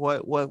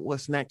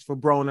what's next for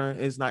Broner.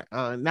 Is not,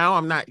 now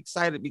I'm not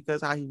excited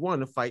because how he won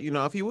the fight. You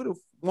know, if he would have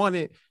won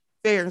it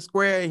fair and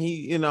square and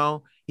he, you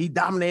know, he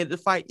dominated the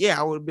fight. Yeah,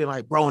 I would have been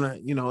like Broner,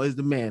 you know, is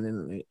the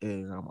man,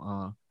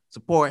 and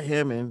support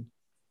him, and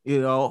you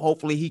know,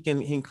 hopefully he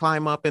can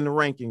climb up in the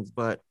rankings.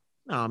 But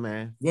no,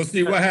 man, we'll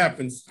see what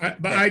happens.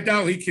 But I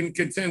doubt he can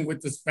contend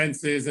with the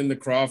Spences and the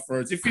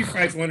Crawfords. If he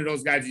fights one of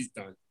those guys, he's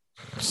done.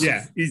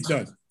 Yeah, he's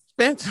done.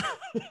 Spence,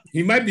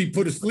 he might be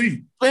put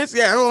asleep. Spence,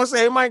 yeah, I was gonna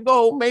say it might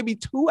go maybe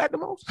 2 at the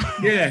most.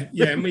 Yeah,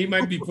 he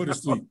might be put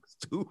asleep.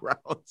 2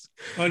 rounds,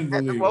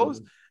 unbelievable.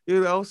 You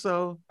know,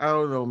 so I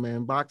don't know,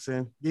 man.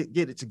 Boxing,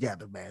 get it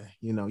together, man.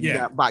 You know,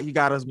 you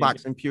got us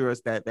boxing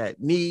purists that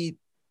need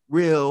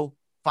real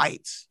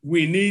fights.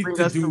 We need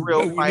to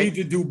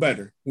do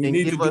better. We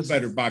need to do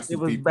better boxing. It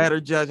was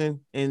better judging,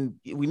 and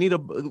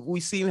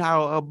we seen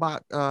how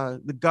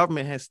the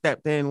government has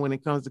stepped in when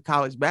it comes to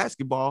college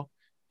basketball.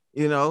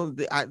 You know,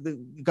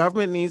 the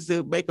government needs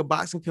to make a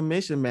boxing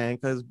commission, man,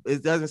 because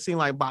it doesn't seem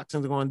like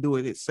boxing is going to do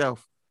it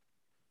itself.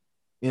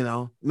 You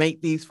know,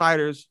 make these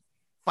fighters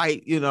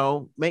fight, you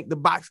know, make the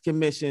box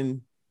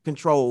commission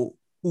control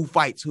who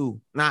fights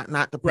who, not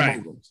the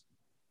promoters.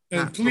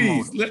 Right.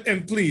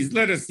 And please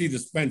let us see the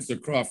Spencer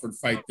Crawford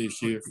fight this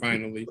year,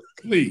 finally.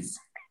 Please.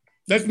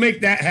 Let's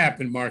make that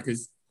happen,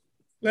 Marcus.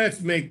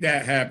 Let's make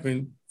that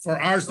happen for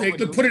our sake.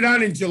 Let's put it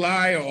on in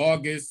July or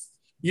August.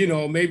 you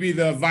know, maybe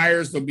the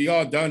virus will be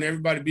all done.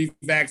 Everybody be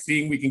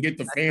vaccinated. We can get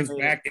the fans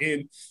back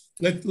in.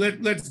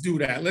 Let's do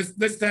that.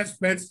 Let's have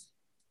Spence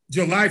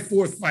July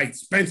 4th fight.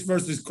 Spence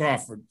versus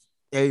Crawford.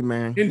 Hey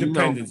man,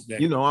 Independence Day.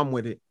 You know I'm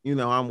with it.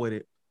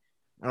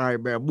 All right,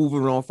 man.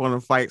 Moving on from the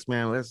fights,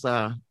 man. Let's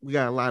we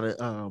got a lot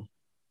of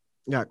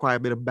got quite a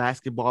bit of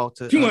basketball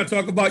to. You want to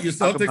talk about your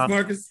Celtics,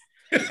 Marcus?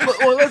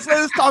 Well, let's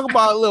talk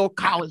about a little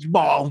college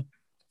ball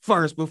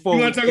first before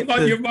you want to talk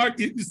about your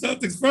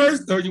Celtics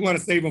first, or you want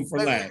to save them for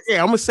last?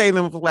 Yeah, I'm gonna save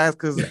them for last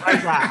because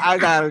I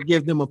gotta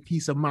give them a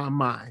piece of my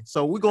mind.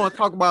 So we're gonna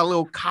talk about a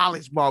little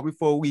college ball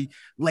before we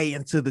lay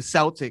into the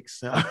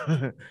Celtics as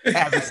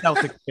a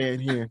Celtics fan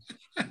here.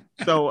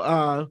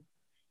 So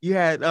you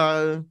had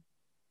on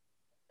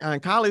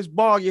college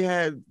ball, you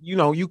had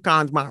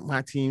UConn's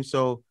my team,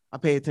 so I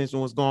pay attention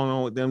to what's going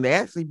on with them. They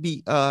actually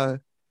beat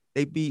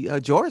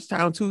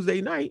Georgetown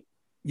Tuesday night.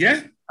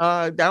 Yeah.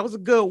 That was a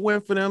good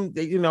win for them.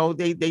 They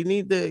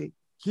need to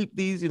keep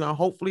these,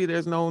 hopefully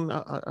there's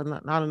not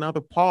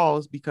another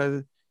pause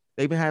because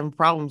they've been having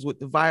problems with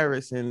the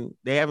virus and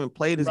they haven't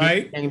played as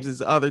many games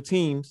as other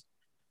teams.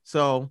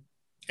 So,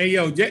 hey,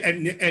 yo,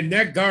 and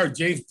that guard,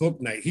 James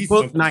Bouknight, he's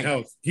something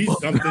else. He's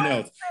something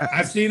else.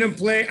 I've seen him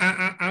play.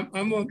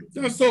 I'm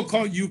a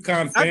so-called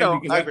UConn fan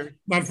because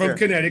I'm from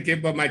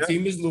Connecticut, but my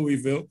team is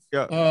Louisville.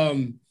 Yeah.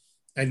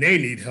 And they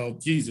need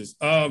help, Jesus.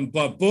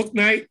 But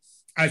Bouknight,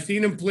 I've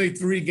seen him play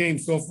 3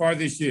 games so far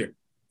this year.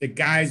 The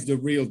guy's the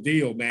real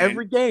deal, man.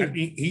 Every game. I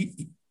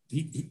mean,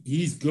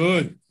 he's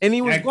good. And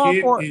he was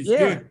going for it.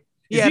 Yeah.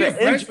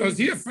 Was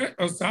he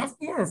a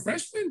sophomore or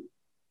freshman?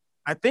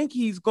 I think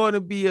he's going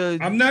to be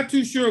I'm not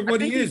too sure what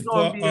he is,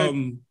 but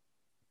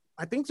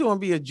I think he's going to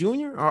be a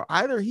junior, or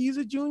either he's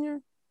a junior.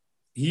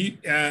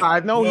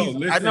 I know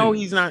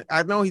he's not.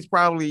 I know he's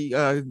probably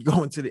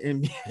going to the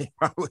NBA.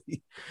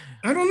 Probably.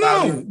 I don't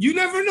know. You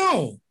never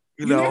know.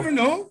 You never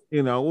know.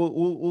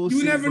 We'll see.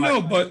 You never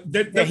know. But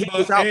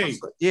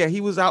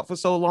he was out for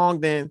so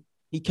long. Then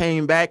he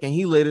came back and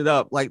he lit it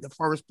up like the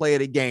first play of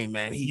the game,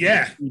 man. He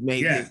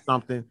made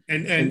something.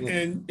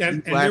 And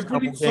they're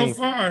pretty so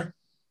far.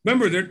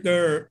 Remember,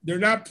 they're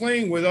not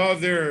playing with all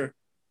their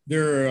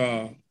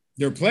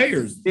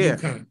players. Yeah.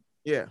 UConn.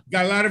 Yeah.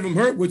 Got a lot of them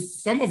hurt, which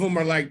some of them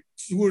are like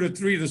 2 or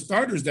 3 of the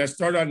starters that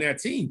start on that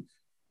team.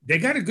 They're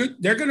going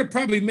to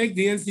probably make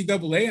the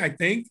NCAA, I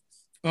think.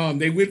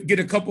 They would get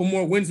a couple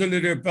more wins under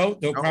their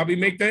belt. They'll probably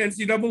make the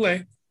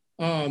NCAA.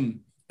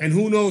 And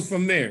who knows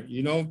from there,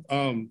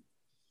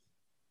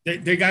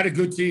 they got a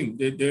good team.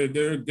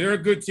 They're a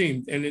good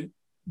team. And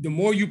the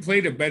more you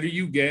play, the better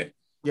you get.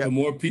 Yeah. The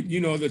more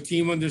people, the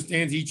team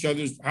understands each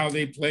other's, how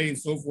they play and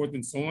so forth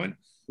and so on.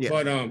 Yeah.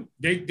 But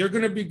they're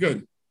going to be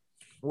good.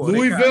 Well,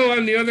 Louisville,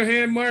 on the other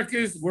hand,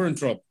 Marcus, we're in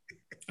trouble.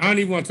 I don't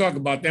even want to talk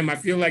about them. I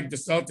feel like the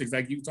Celtics,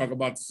 like you talk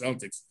about the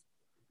Celtics.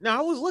 Now,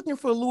 I was looking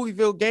for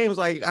Louisville games.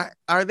 Like,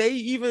 are they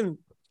even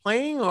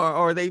playing, or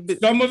are they?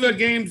 Some of the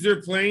games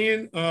they're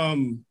playing.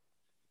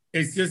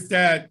 It's just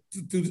that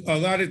to a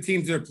lot of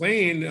teams they're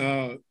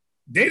playing,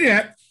 they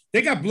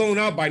got blown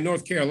out by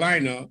North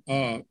Carolina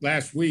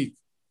last week.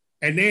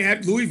 And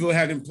Louisville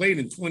hadn't played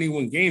in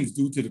 21 games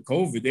due to the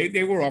COVID.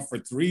 They were off for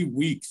 3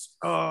 weeks.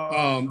 They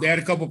had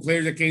a couple of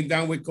players that came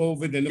down with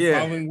COVID. Then the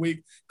following week,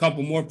 a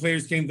couple more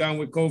players came down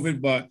with COVID.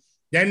 But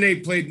then they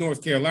played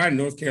North Carolina.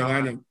 North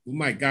Carolina, oh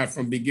my God,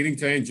 from beginning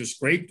to end, just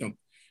scraped them.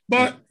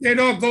 But it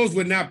all goes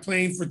with not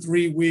playing for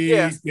 3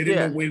 weeks, getting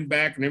a win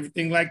back and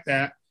everything like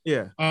that.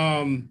 Yeah.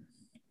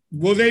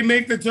 Will they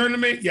make the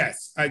tournament?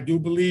 Yes, I do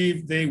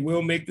believe they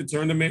will make the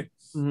tournament.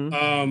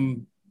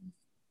 Mm-hmm.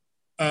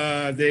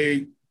 I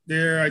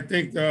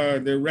think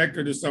their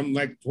record is something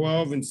like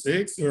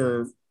 12-6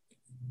 or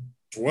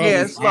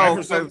 12-5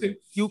 or something.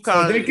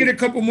 UConn, so they get a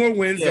couple more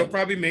wins. They'll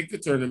probably make the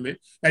tournament.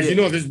 As you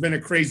know, there's been a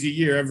crazy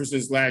year ever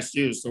since last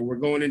year. So we're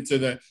going into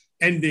the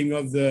ending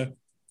of the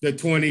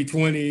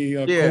 2020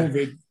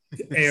 COVID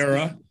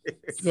era.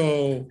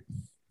 So,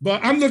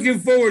 but I'm looking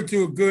forward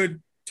to a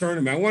good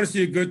tournament. I want to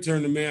see a good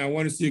tournament. I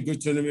want to see a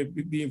good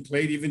tournament being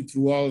played even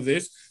through all of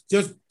this,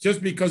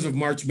 just because of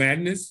March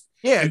Madness.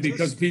 Yeah, and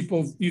because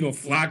people,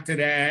 flock to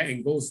that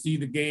and go see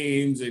the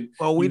games, and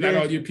we got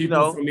all your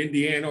people from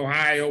Indiana,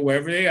 Ohio,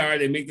 wherever they are.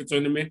 They make the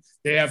tournament.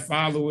 They have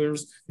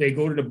followers. They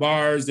go to the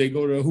bars. They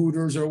go to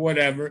Hooters or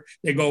whatever.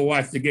 They go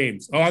watch the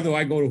games. Although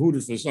I go to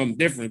Hooters for something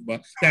different,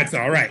 but that's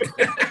all right.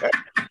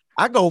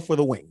 I go for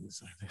the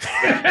wings.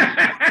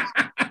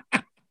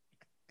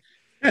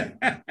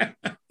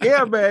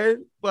 Yeah,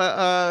 man.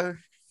 But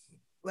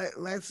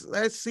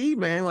let's see,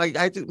 man. Like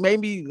I just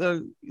maybe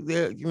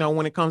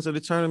when it comes to the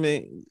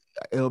tournament,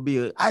 it'll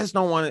be I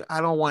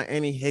don't want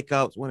any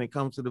hiccups when it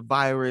comes to the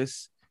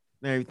virus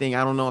and everything.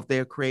 I don't know if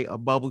they'll create a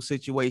bubble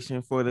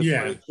situation for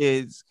the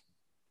kids.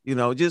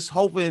 Just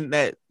hoping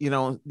that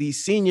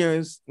these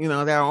seniors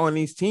that are on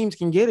these teams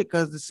can get it,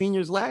 because the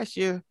seniors last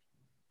year,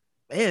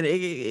 man,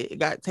 it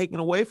got taken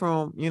away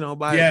from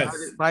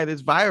by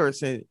this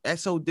virus, and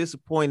that's so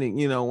disappointing.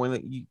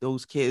 When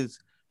those kids,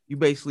 you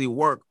basically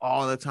work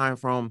all the time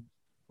from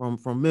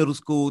middle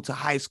school to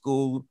high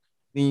school,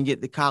 then you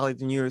get to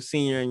college and you're a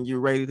senior and you're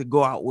ready to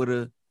go out with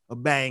a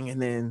bang,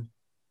 and then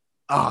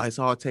it's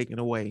all taken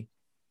away.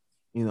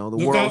 You know, the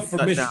world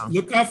shut down.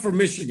 Look out for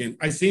Michigan.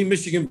 I seen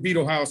Michigan beat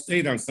Ohio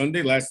State on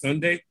last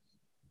Sunday.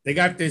 They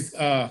got this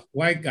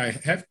white guy,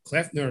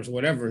 Kleffner or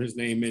whatever his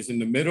name is, in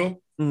the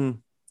middle. Mm-hmm.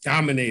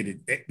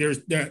 Dominated.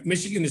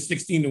 Michigan is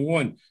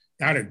 16-1.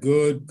 Got a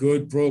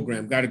good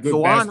program. Got a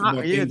good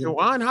basketball team.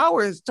 Juwan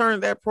Howard has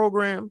turned that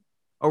program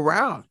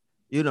around.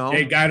 You know,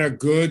 they got a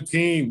good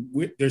team.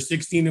 They're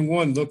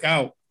 16-1. Look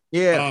out.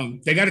 Yeah.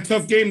 They got a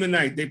tough game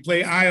tonight. They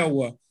play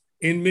Iowa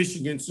in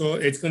Michigan, so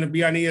it's going to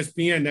be on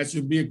ESPN. That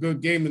should be a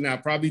good game, and I'll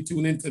probably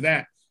tune into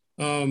that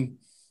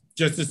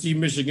just to see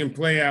Michigan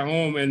play at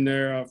home, and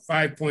they're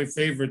 5-point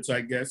favorites,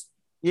 I guess.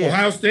 Yeah.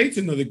 Ohio State's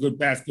another good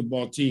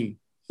basketball team.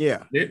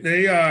 Yeah, they're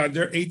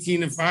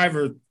 18-5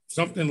 or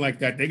something like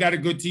that. They got a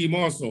good team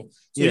also.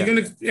 So you're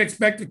going to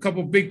expect a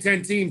couple Big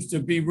Ten teams to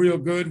be real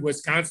good.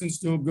 Wisconsin's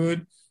still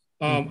good.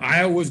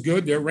 Iowa's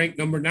good. They're ranked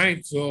number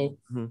 9. So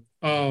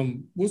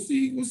we'll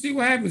see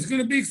what happens. It's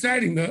going to be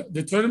exciting.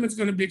 The tournament's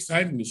going to be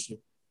exciting this year.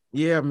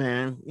 Yeah,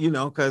 man. You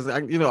know, because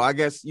I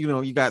guess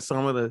you got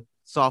some of the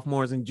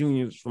sophomores and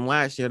juniors from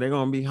last year. They're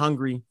going to be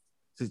hungry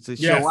to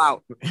show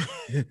out.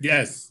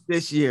 Yes,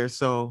 this year.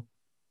 So,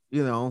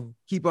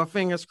 keep our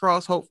fingers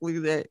crossed. Hopefully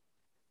that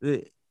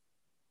the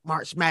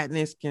March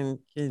Madness can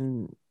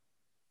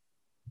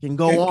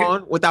go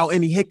on without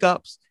any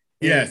hiccups.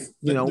 Yes,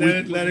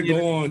 let it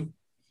go on.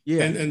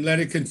 Yeah, and let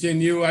it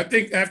continue. I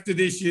think after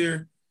this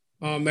year,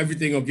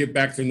 everything will get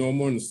back to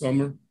normal in the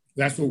summer.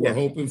 That's what we're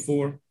hoping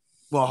for.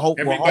 Well,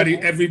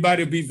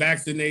 everybody will be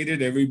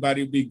vaccinated.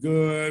 Everybody will be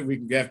good. We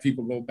can have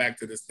people go back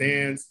to the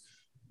stands.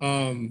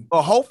 Well,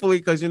 hopefully,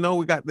 because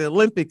we got the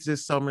Olympics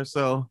this summer.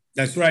 So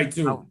that's right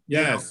too.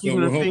 Yes, so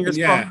we're hoping.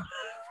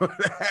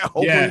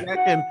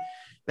 Hopefully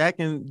that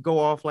can go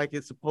off like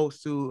it's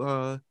supposed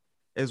to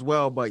as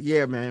well. But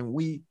yeah, man,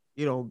 we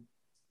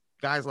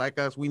guys like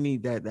us, we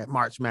need that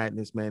March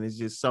Madness, man. It's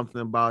just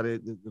something about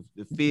it,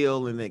 the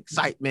feel and the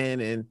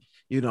excitement, and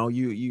you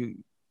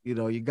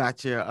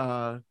got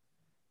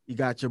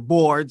your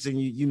boards,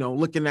 and you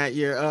looking at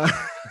your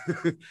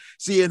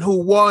seeing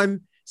who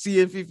won, see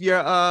if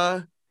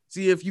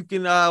you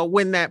can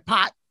win that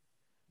pot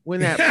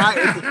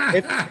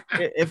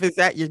if it's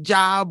at your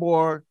job,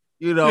 or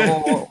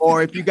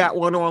or if you got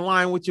one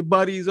online with your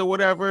buddies or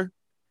whatever.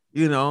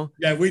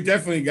 Yeah, we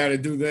definitely got to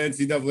do the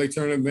NCAA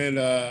tournament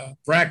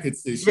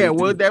brackets this year. Yeah,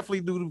 we'll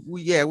definitely do.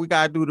 We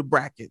got to do the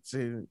brackets,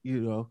 and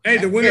Hey,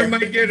 the winner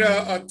might get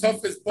a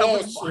toughest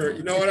ball shirt.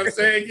 You know what I'm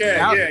saying?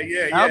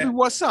 Yeah. That'll be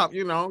what's up.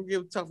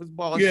 Give toughest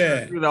ball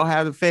shirt.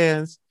 Have the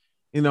fans,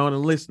 the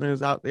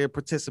listeners out there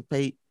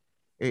participate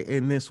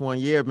in this one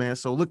year, man.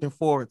 So looking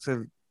forward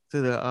to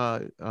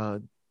the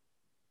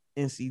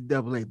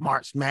NCAA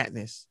March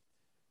Madness,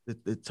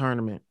 the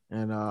tournament,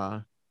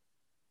 and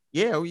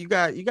you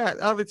got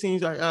other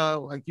teams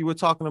like you were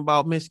talking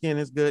about. Michigan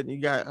is good. You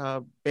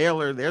got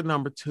Baylor, they're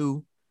number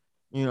 2.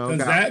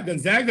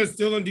 Gonzaga's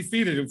still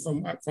undefeated.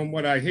 From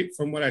what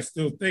I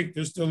still think,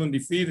 they're still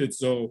undefeated.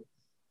 So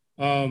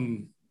they're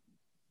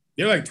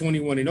like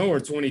 21-0 or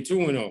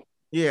 22-0.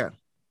 Yeah.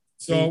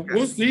 So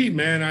we'll see,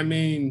 man. I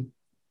mean,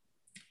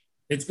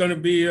 it's gonna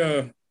be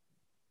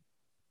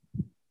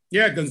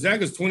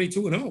Gonzaga's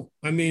 22-0.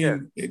 I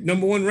mean,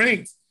 number 1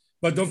 ranked.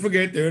 But don't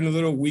forget, they're in a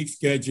little weak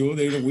schedule.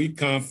 They're in a weak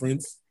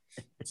conference.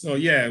 So,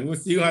 we'll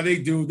see how they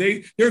do.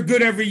 They're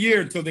good every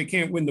year until they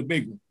can't win the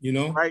big one,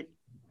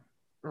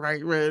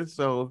 Right, Red.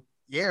 So,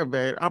 yeah,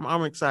 man,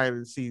 I'm excited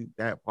to see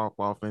that pop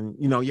off. And,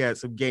 you had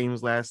some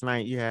games last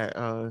night. You had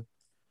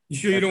you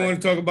sure you don't want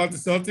to talk about the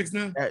Celtics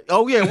now?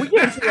 We get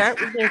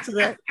into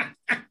that.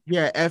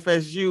 Yeah,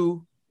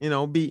 FSU,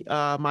 beat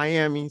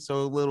Miami. So,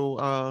 a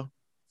little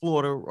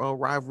Florida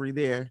rivalry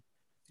there.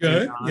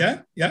 Good.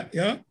 Yeah.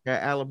 Got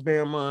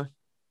Alabama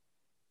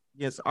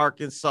against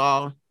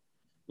Arkansas.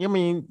 I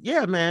mean,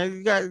 yeah, man.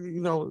 You got,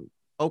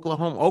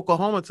 Oklahoma.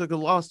 Oklahoma took a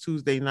loss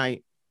Tuesday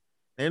night.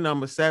 They're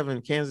number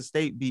 7. Kansas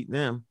State beat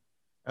them.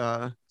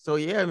 So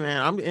yeah,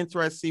 man. I'm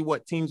interested to see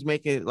what teams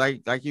make it.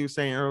 Like you were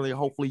saying earlier.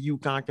 Hopefully,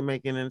 UConn can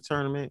make it in the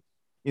tournament.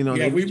 We need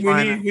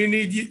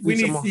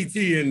CT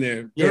in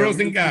there. Girls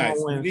and guys.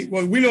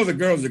 We know the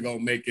girls are gonna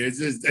make it. It's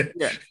just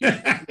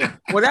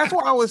Well, that's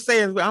what I was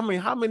saying. I mean,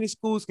 how many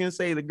schools can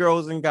say the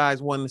girls and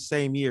guys won the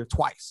same year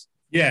twice?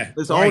 Yeah,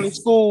 it's the only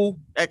school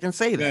that can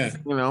say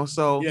that.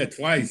 So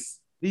twice.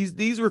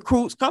 These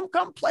recruits come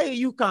play at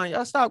UConn.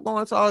 Y'all stop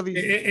going to all these.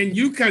 And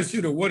UConn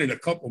should have won it a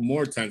couple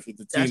more times with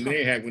the team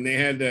they had when they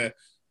had the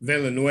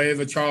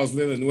Charles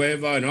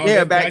Villanueva, and all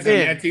the guys on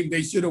that team.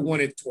 They should have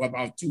won it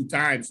about 2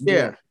 times more.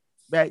 Yeah.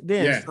 Back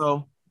then. Yeah.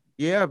 So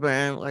yeah,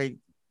 man, like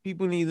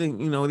people need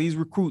to, these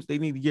recruits, they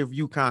need to give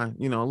UConn,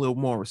 a little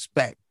more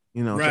respect,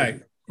 Right.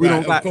 So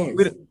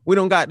we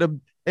don't got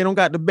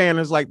the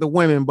banners like the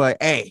women, but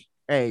hey,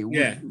 we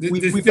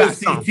got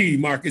CT,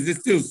 some. Marcus. It's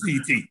still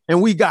CT. And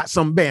we got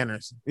some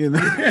banners, some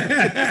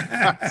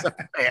banners,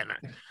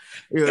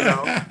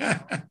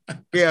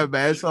 Yeah,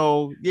 man.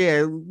 So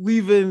yeah,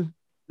 leaving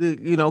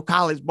the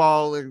college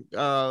ball and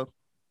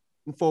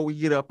before we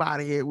get up out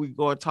of here, we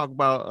going to talk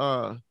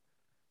about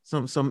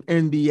some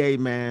NBA,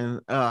 man.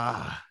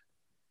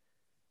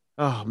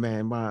 Oh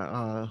man,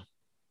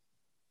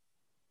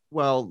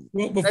 well,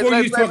 before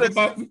you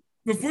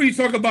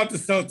talk about the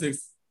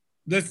Celtics,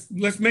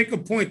 let's make a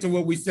point to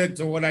what we said,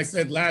 to what I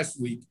said last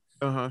week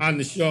on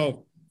the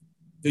show.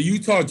 The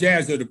Utah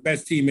Jazz are the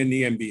best team in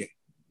the NBA.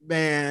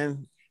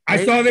 Man,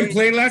 I saw them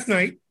play last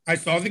night. I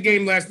saw the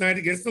game last night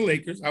against the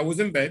Lakers. I was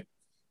in bed.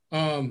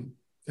 Had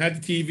the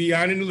TV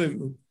on in the living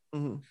room.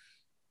 Mm-hmm.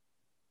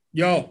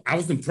 Yo, I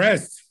was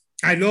impressed.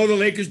 I know the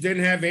Lakers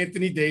didn't have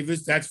Anthony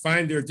Davis. That's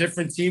fine. They're a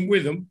different team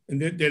with him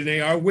than they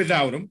are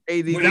without him.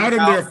 Without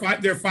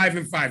him, they're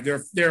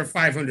 5-5. They're a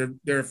 500.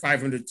 They're a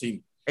 500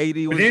 team. AD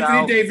was with Anthony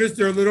out. Davis,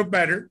 they're a little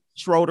better.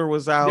 Schroeder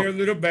was out. They're a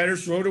little better.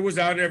 Schroeder was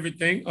out and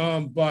everything.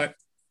 But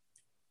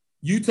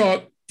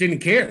Utah didn't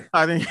care.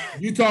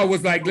 Utah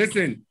was like,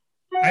 listen,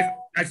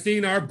 I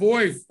seen our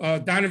boy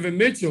Donovan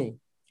Mitchell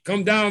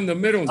come down the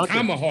middle and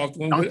tomahawked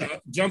one,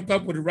 jumped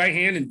up with the right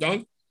hand and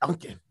dunked.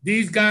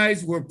 These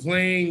guys were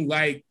playing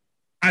like,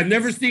 I've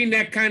never seen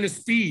that kind of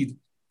speed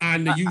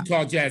on the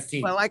Utah Jazz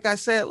team. But like I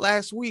said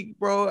last week,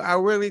 bro, I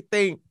really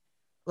think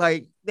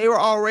like they were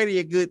already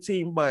a good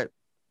team, but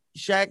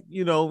Shaq,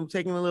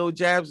 taking a little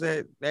jabs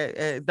at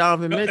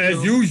Donovan Mitchell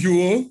as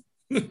usual.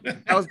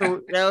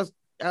 that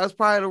was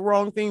probably the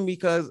wrong thing,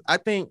 because I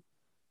think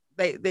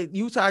they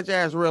Utah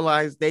Jazz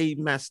realized they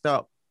messed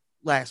up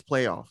last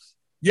playoffs.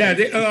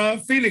 Yeah,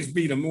 Phoenix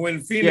beat them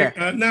when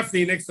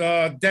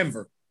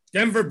Denver.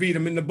 Denver beat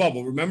them in the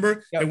bubble.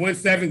 Remember? Yep. They won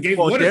 7 games.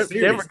 What a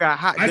series! Denver got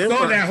hot. I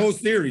saw that whole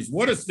series.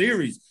 What a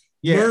series!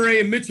 Yeah. Murray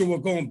and Mitchell were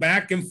going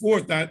back and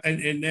forth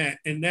in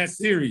that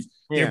series.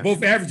 Yeah. They're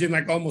both averaging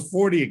like almost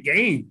 40 a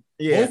game.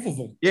 Yeah. Both of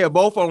them. Yeah,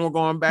 both of them were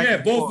going back. Yeah,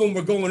 both of them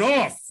were going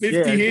off.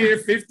 50 here,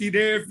 50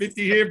 there,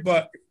 50 here.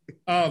 But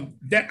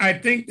that I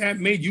think that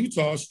made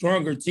Utah a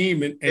stronger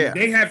team, and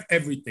they have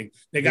everything.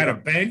 They got a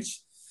bench.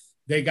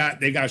 They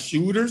got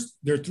shooters.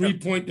 They're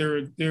 3-point.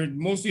 They're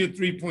mostly a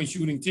 3-point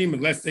shooting team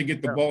unless they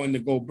get the ball in the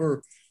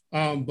Gobert.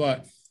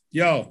 But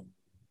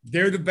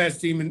they're the best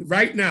team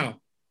right now.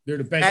 They're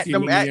the best team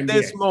in the NBA.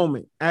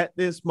 At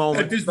this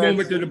moment,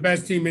 they're the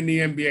best team in the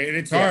NBA, and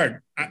it's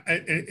hard.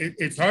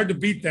 It's hard to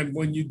beat them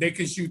when they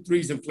can shoot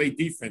threes and play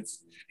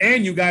defense.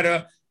 And you got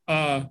a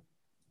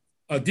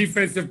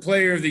defensive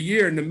player of the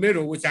year in the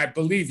middle, which I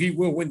believe he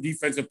will win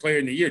defensive player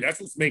in the year. That's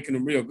what's making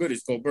him real good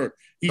is Gobert.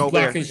 He's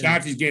blocking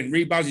shots. He's getting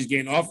rebounds. He's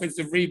getting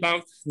offensive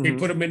rebounds. Mm-hmm. They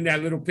put him in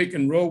that little pick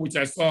and roll, which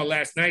I saw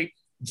last night,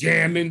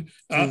 jamming.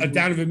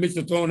 Donovan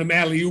Mitchell throwing him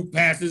alley-oop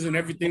passes and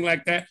everything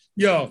like that.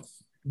 Yo,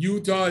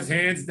 Utah is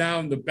hands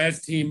down the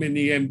best team in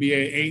the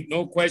NBA. Ain't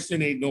no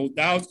question, ain't no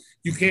doubts.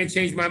 You can't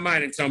change my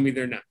mind and tell me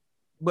they're not.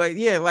 But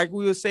yeah, like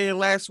we were saying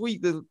last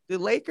week, the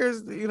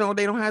Lakers, they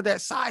don't have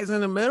that size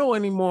in the middle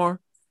anymore.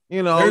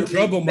 They're in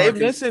trouble,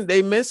 Marcus.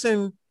 They're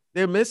missing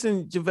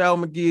JaVale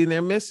McGee and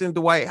they're missing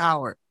Dwight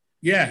Howard.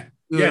 Yeah,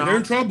 they're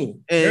in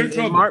trouble. They're in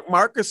trouble.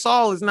 Marcus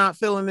Gasol is not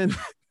filling in.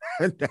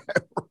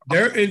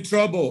 They're in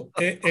trouble.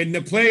 In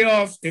the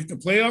playoffs, if the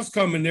playoffs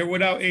come and they're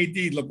without AD,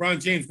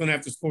 LeBron James is going to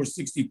have to score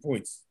 60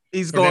 points.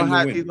 That's the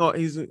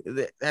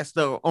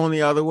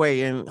only other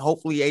way. And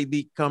hopefully AD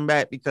come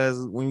back,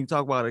 because when you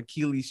talk about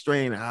Achilles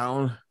strain,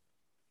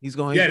 he's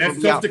going. Yeah,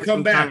 that's tough to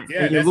come back.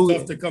 Yeah, that's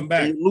tough to come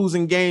back.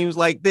 Losing games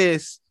like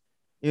this,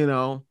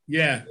 Yeah.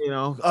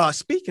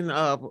 Speaking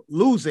of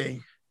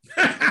losing,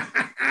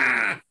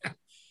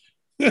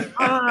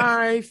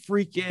 I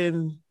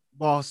freaking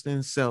Boston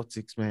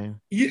Celtics, man.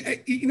 Yeah,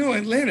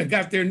 Atlanta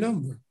got their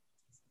number.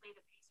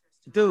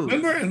 Dude.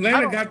 Remember,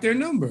 Atlanta got their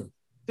number.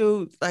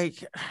 Dude,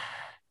 like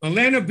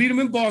Atlanta beat them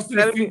in Boston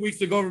a few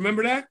weeks ago.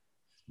 Remember that?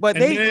 But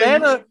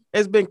Atlanta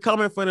has been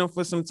coming for them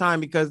for some time,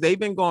 because they've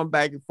been going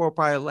back and forth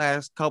probably the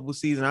last couple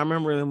seasons. I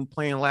remember them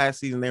playing last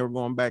season. They were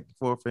going back and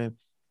forth, and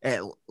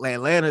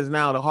Atlanta's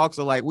now, the Hawks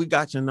are like, we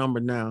got your number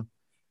now.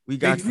 We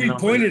got your number. They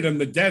pointed them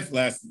to death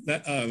last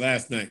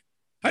night.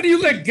 How do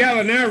you let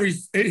Gallinari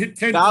hit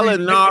 10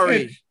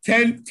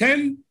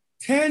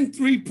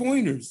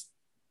 3-pointers?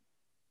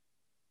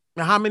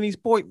 Now, how many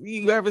points?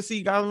 You ever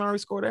see Gallinari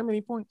score that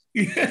many points?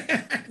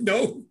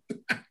 No.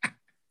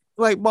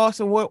 Like,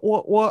 Boston,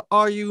 what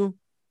are you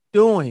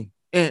doing?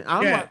 And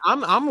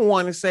I'm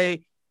one to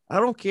say,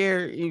 I don't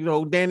care.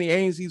 Danny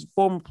Ainge, he's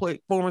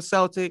former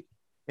Celtic,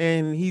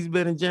 and he's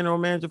been a general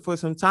manager for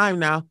some time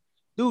now.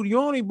 Dude, you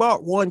only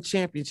bought one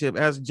championship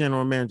as a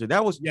general manager.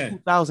 That was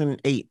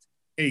 2008.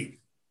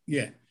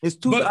 Yeah. It's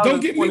 2021. But don't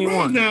get me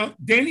wrong now.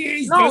 Danny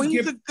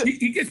Ainge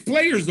he gets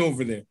players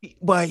over there.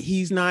 But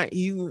he's not.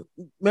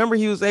 Remember,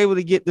 he was able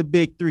to get the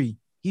big three.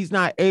 He's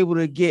not able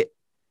to get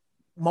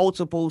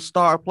multiple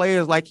star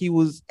players like he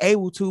was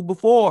able to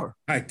before.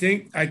 I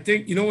think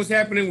what's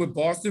happening with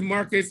Boston,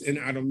 Marcus, and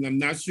I'm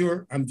not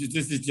sure.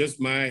 This is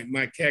just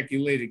my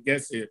calculated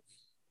guess here.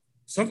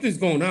 Something's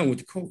going on with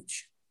the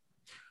coach.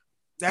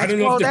 I don't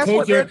know if the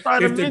coach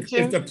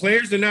if the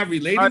players are not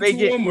related to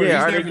him, or he's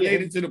not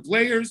related to the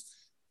players.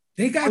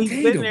 They got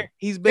Tatum.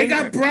 They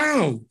got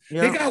Brown.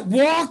 Yeah. They got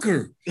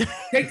Walker.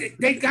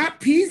 they got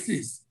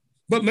pieces.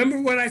 But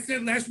remember what I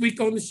said last week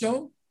on the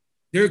show?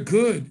 They're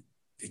good.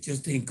 They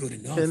just ain't good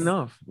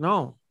enough.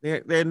 No,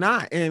 they're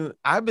not. And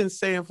I've been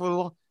saying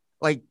for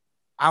like,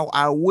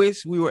 I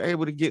wish we were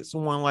able to get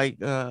someone like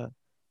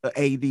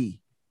AD. You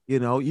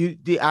know,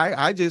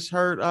 I just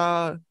heard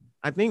I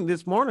think it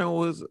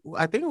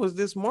was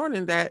this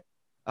morning that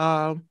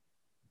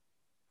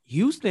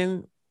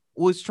Houston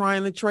was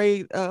trying to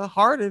trade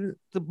Harden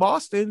to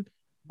Boston.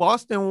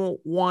 Houston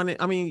wanted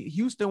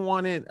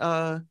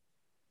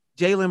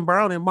Jaylen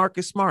Brown and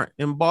Marcus Smart,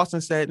 and Boston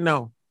said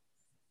no.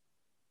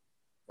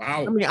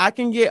 Wow. I mean, I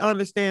can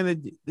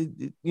understand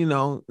the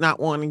not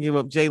wanting to give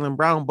up Jaylen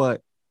Brown,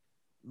 but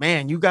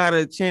man, you got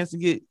a chance to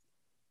get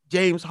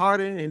James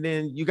Harden, and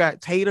then you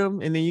got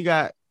Tatum, and then you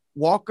got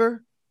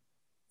Walker.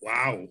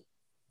 Wow.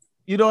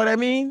 You know what I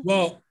mean?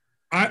 Well,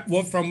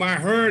 from what I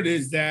heard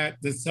is that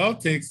the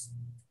Celtics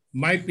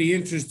might be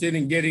interested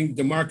in getting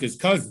DeMarcus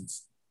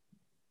Cousins.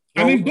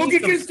 Well, I mean, Boogie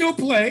can still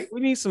play.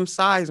 We need some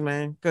size,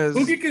 man. Because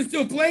Boogie can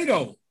still play,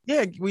 though.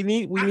 Yeah, we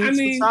need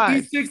some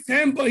size. He's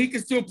 6'10", but he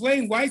can still play.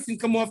 And Weiss can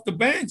come off the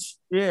bench.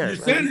 Yeah,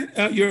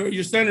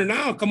 your center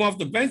now come off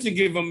the bench and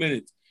give him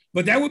minutes.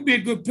 But that would be a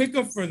good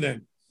pickup for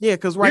them. Yeah,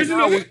 because here's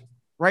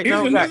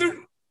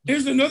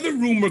another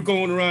rumor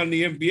going around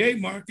the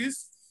NBA,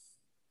 Marcus.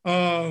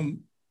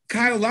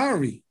 Kyle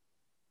Lowry.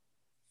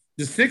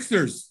 The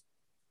Sixers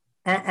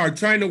are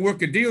trying to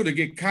work a deal to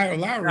get Kyle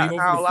Lowry over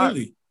to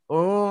Philly.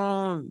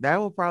 Oh, that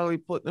will probably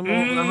put them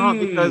over the hump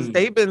because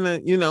they've been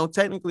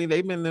technically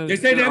they've been They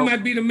say that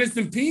might be the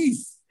missing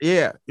piece.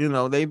 Yeah,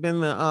 they've been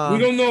the we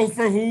don't know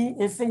for who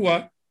or for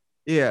what.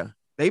 Yeah.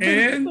 They've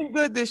been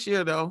good this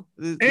year though.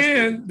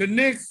 The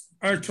Knicks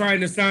are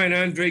trying to sign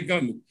Andre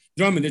Drummond.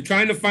 They're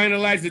trying to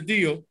finalize a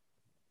deal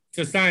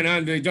to sign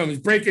Andre Drummond.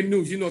 It's breaking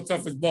news. You know,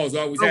 tough as balls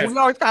always has. We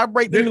always gotta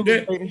break the news.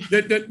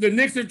 The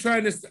Knicks are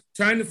trying to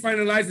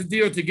finalize a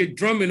deal to get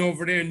Drummond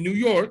over there in New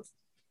York.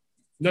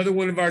 Another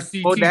one of our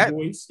CT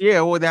boys.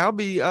 Yeah, well, that'll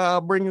be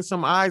bringing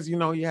some eyes. You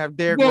have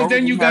Derrick. Well,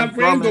 then you got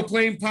Randall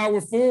playing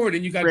power forward,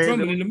 and you got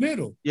Drummond in the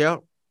middle.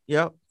 Yep.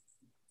 A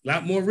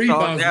lot more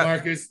rebounds,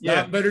 Marcus.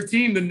 Yeah. Lot better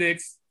team than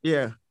Knicks.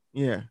 Yeah,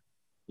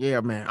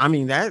 man. I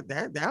mean,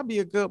 that'd be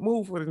a good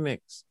move for the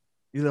Knicks.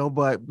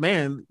 But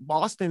man,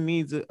 Boston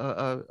needs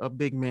a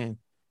big man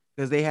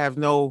because they have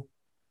no.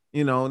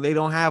 They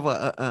don't have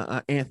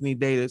a Anthony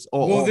Davis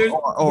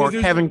or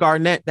Kevin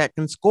Garnett that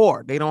can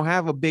score. They don't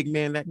have a big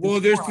man that can score.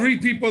 There's three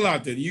people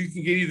out there. You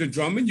can get either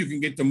Drummond, you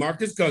can get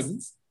DeMarcus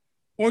Cousins,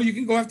 or you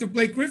can go after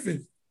Blake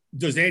Griffin.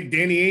 Does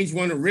Danny Ainge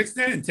want to risk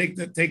that and take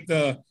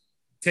the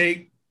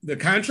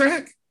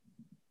contract?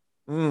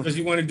 Does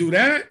he want to do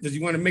that? Does he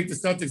want to make the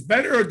Celtics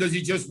better, or does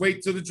he just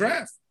wait till the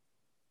draft?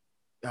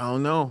 I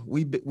don't know.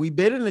 We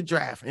bid in the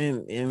draft,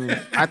 and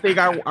I think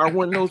I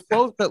wouldn't know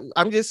close. But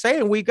I'm just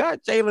saying, we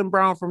got Jaylen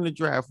Brown from the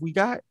draft. We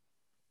got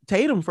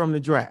Tatum from the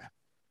draft.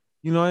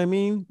 You know what I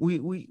mean?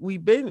 We've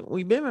been in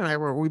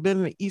that. We've been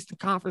in the Eastern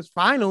Conference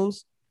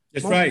Finals.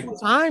 That's right.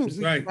 Times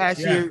last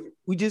year,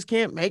 we just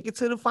can't make it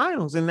to the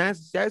finals, and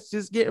that's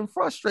just getting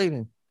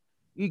frustrating.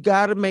 You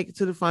got to make it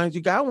to the finals.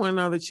 You got to win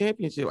another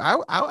championship.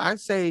 I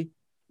say.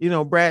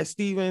 Brad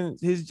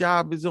Stevens, his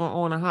job is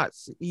on a hot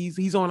seat.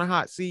 He's on a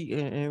hot seat.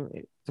 And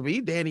to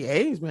me, Danny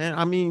Ainge, man,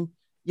 I mean,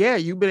 yeah,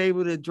 you've been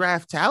able to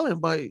draft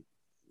talent, but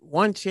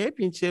one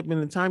championship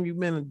in the time you've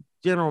been a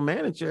general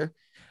manager,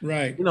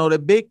 right? The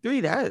big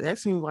three, that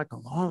seems like that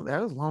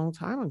was a long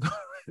time ago.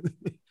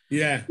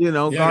 Yeah.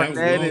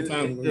 Garnett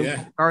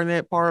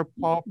Garnett, Paul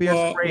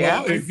Pierce.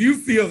 If you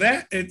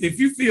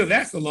feel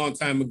that's a long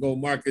time ago,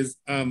 Marcus,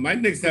 my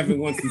Knicks haven't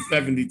won since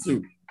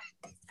 72.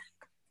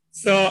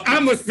 So I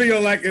must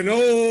feel like an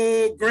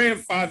old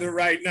grandfather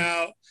right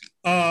now,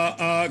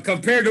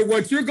 compared to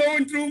what you're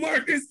going through,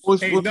 Marcus.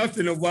 Ain't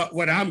nothing of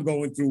what I'm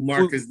going through,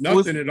 Marcus.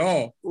 Nothing at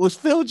all. Was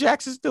Phil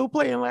Jackson still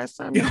playing last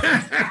time?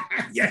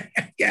 Yeah,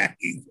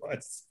 he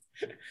was.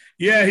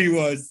 Yeah, he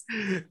was.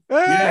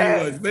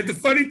 But the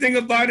funny thing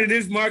about it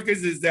is,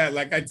 Marcus, is that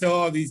like I tell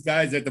all these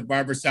guys at the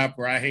barbershop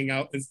where I hang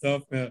out and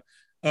stuff.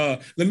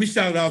 Let me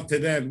shout out to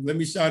them. Let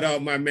me shout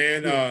out my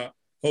man,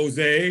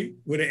 Jose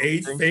with an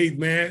H, Fade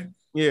Man.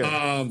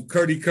 Yeah.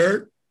 Curdy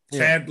Kurt,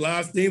 Chad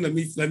Blaustein.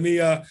 Let me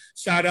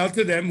shout out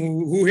to them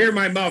who hear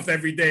my mouth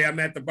every day. I'm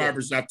at the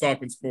barbershop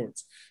talking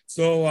sports.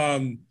 So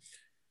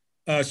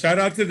shout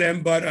out to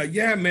them. But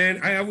yeah,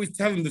 man, I always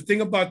tell them the thing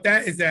about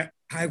that is that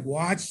I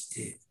watched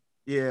it.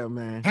 Yeah,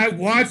 man. I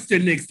watched the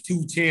Knicks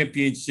 2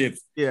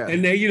 championships. Yeah.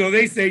 And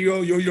they say,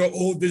 you're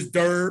old as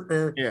dirt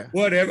or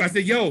whatever. I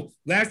said,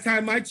 last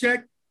time I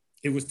checked,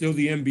 it was still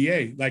the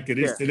NBA like it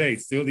is today.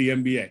 Still the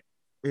NBA.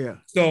 Yeah.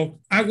 So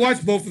I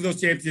watched both of those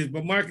championships,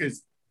 but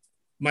Marcus,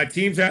 my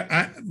teams,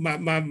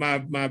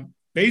 my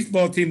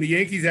baseball team, the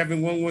Yankees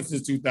haven't won one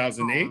since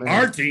 2008.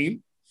 Our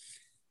team.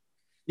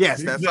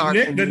 Yes, that's our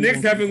team. The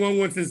Knicks haven't won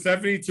one since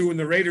 72, and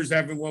the Raiders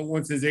haven't won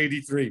one since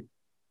 83.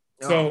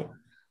 So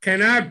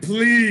can I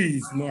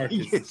please,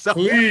 Marcus,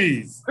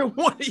 please,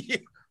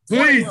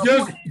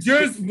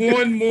 just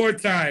one more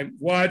time,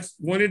 watch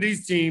one of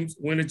these teams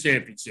win a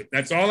championship.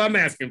 That's all I'm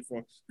asking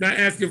for. Not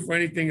asking for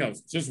anything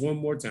else. Just one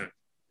more time.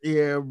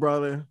 Yeah,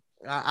 brother.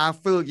 I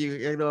feel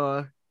you. And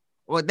on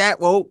that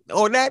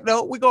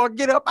note, we're gonna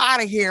get up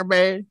out of here,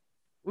 man.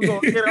 We're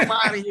gonna get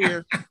up out of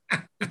here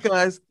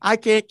because I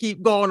can't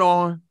keep going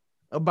on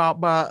about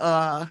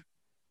my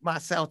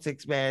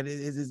Celtics, man. It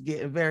is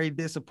getting very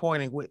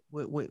disappointing with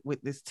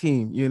this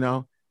team, you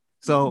know.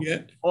 So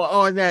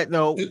on that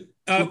note,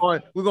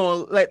 we're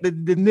gonna let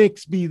the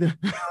Knicks be the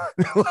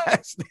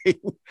last thing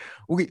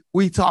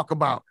we talk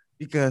about,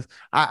 because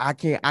I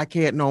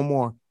can't no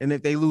more. And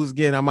if they lose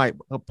again, I might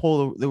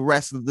pull the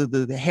rest of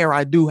the hair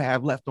I do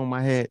have left on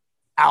my head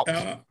out.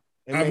 I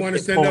want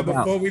to send out,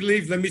 before we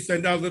leave, let me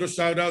send out a little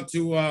shout out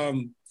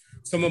to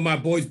some of my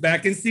boys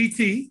back in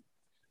CT.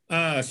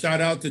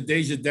 Shout out to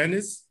Deja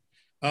Dennis.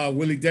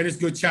 Willie Dennis,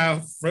 good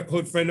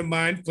childhood friend of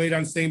mine, played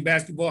on the same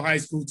basketball high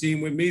school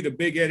team with me. The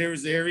Big Ed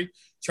Irizarry,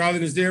 Charlie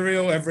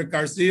Nazario, Everett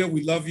Garcia.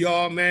 We love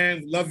y'all,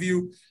 man. Love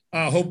you.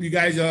 Hope you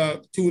guys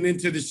tune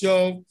into the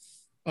show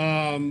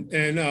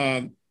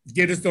and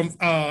get us some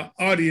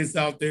audience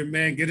out there,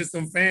 man. Get us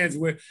some fans.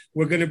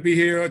 We're gonna be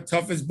here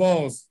tough as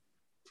balls.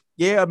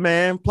 Yeah,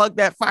 man. Plug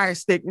that fire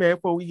stick, man,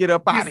 before we get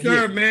up out of here.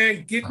 Yes, sir,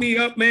 man. Get me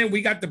up, man.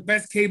 We got the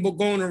best cable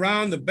going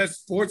around, the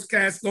best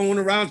sportscast going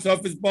around,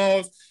 tough as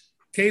balls.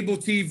 Cable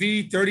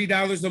TV,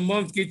 $30 a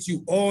month, gets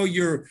you all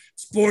your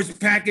sports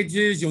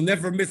packages. You'll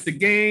never miss a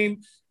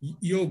game.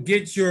 You'll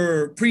get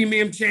your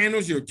premium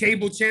channels, your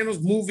cable channels,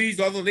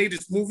 movies, all the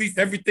latest movies,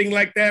 everything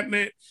like that,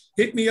 man.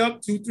 Hit me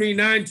up,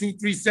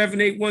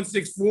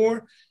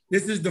 239-237-8164.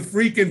 This is the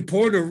freaking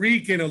Puerto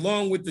Rican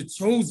along with the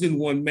chosen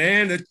one,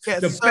 man. The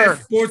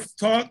best sports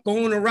talk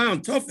going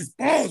around. Tough as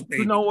balls,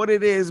 baby. You know what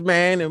it is,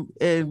 man.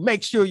 And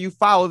make sure you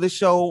follow the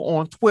show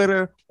on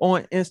Twitter,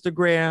 on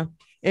Instagram,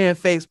 and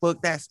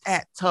Facebook. That's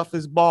at Tough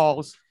as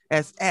Balls.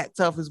 That's at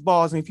Tough as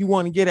Balls. And if you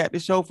want to get at the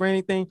show for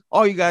anything,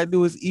 all you got to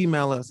do is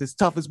email us. It's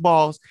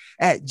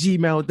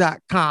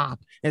toughasballs@gmail.com.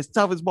 It's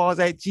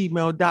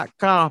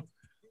toughasballs@gmail.com.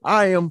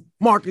 I am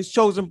Marcus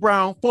Chosen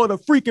Brown for the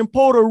freaking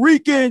Puerto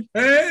Rican.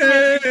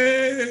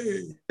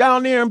 Hey!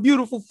 Down there in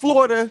beautiful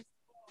Florida,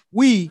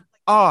 we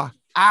are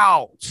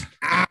out.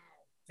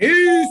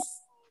 Peace.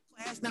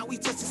 Now we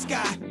touch the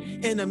sky.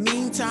 In the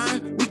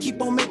meantime, we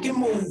keep on making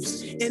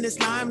moves. In this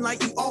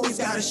limelight, you always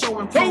gotta show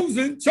and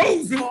prove.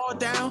 Chosen. Fall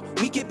down,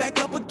 we get back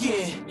up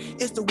again.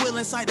 It's the will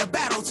inside the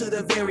battle to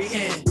the very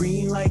end.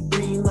 Green light,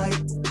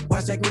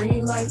 watch that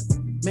green light.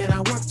 Man, I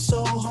worked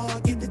so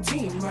hard, get the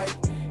team right.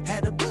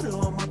 Had to put it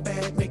on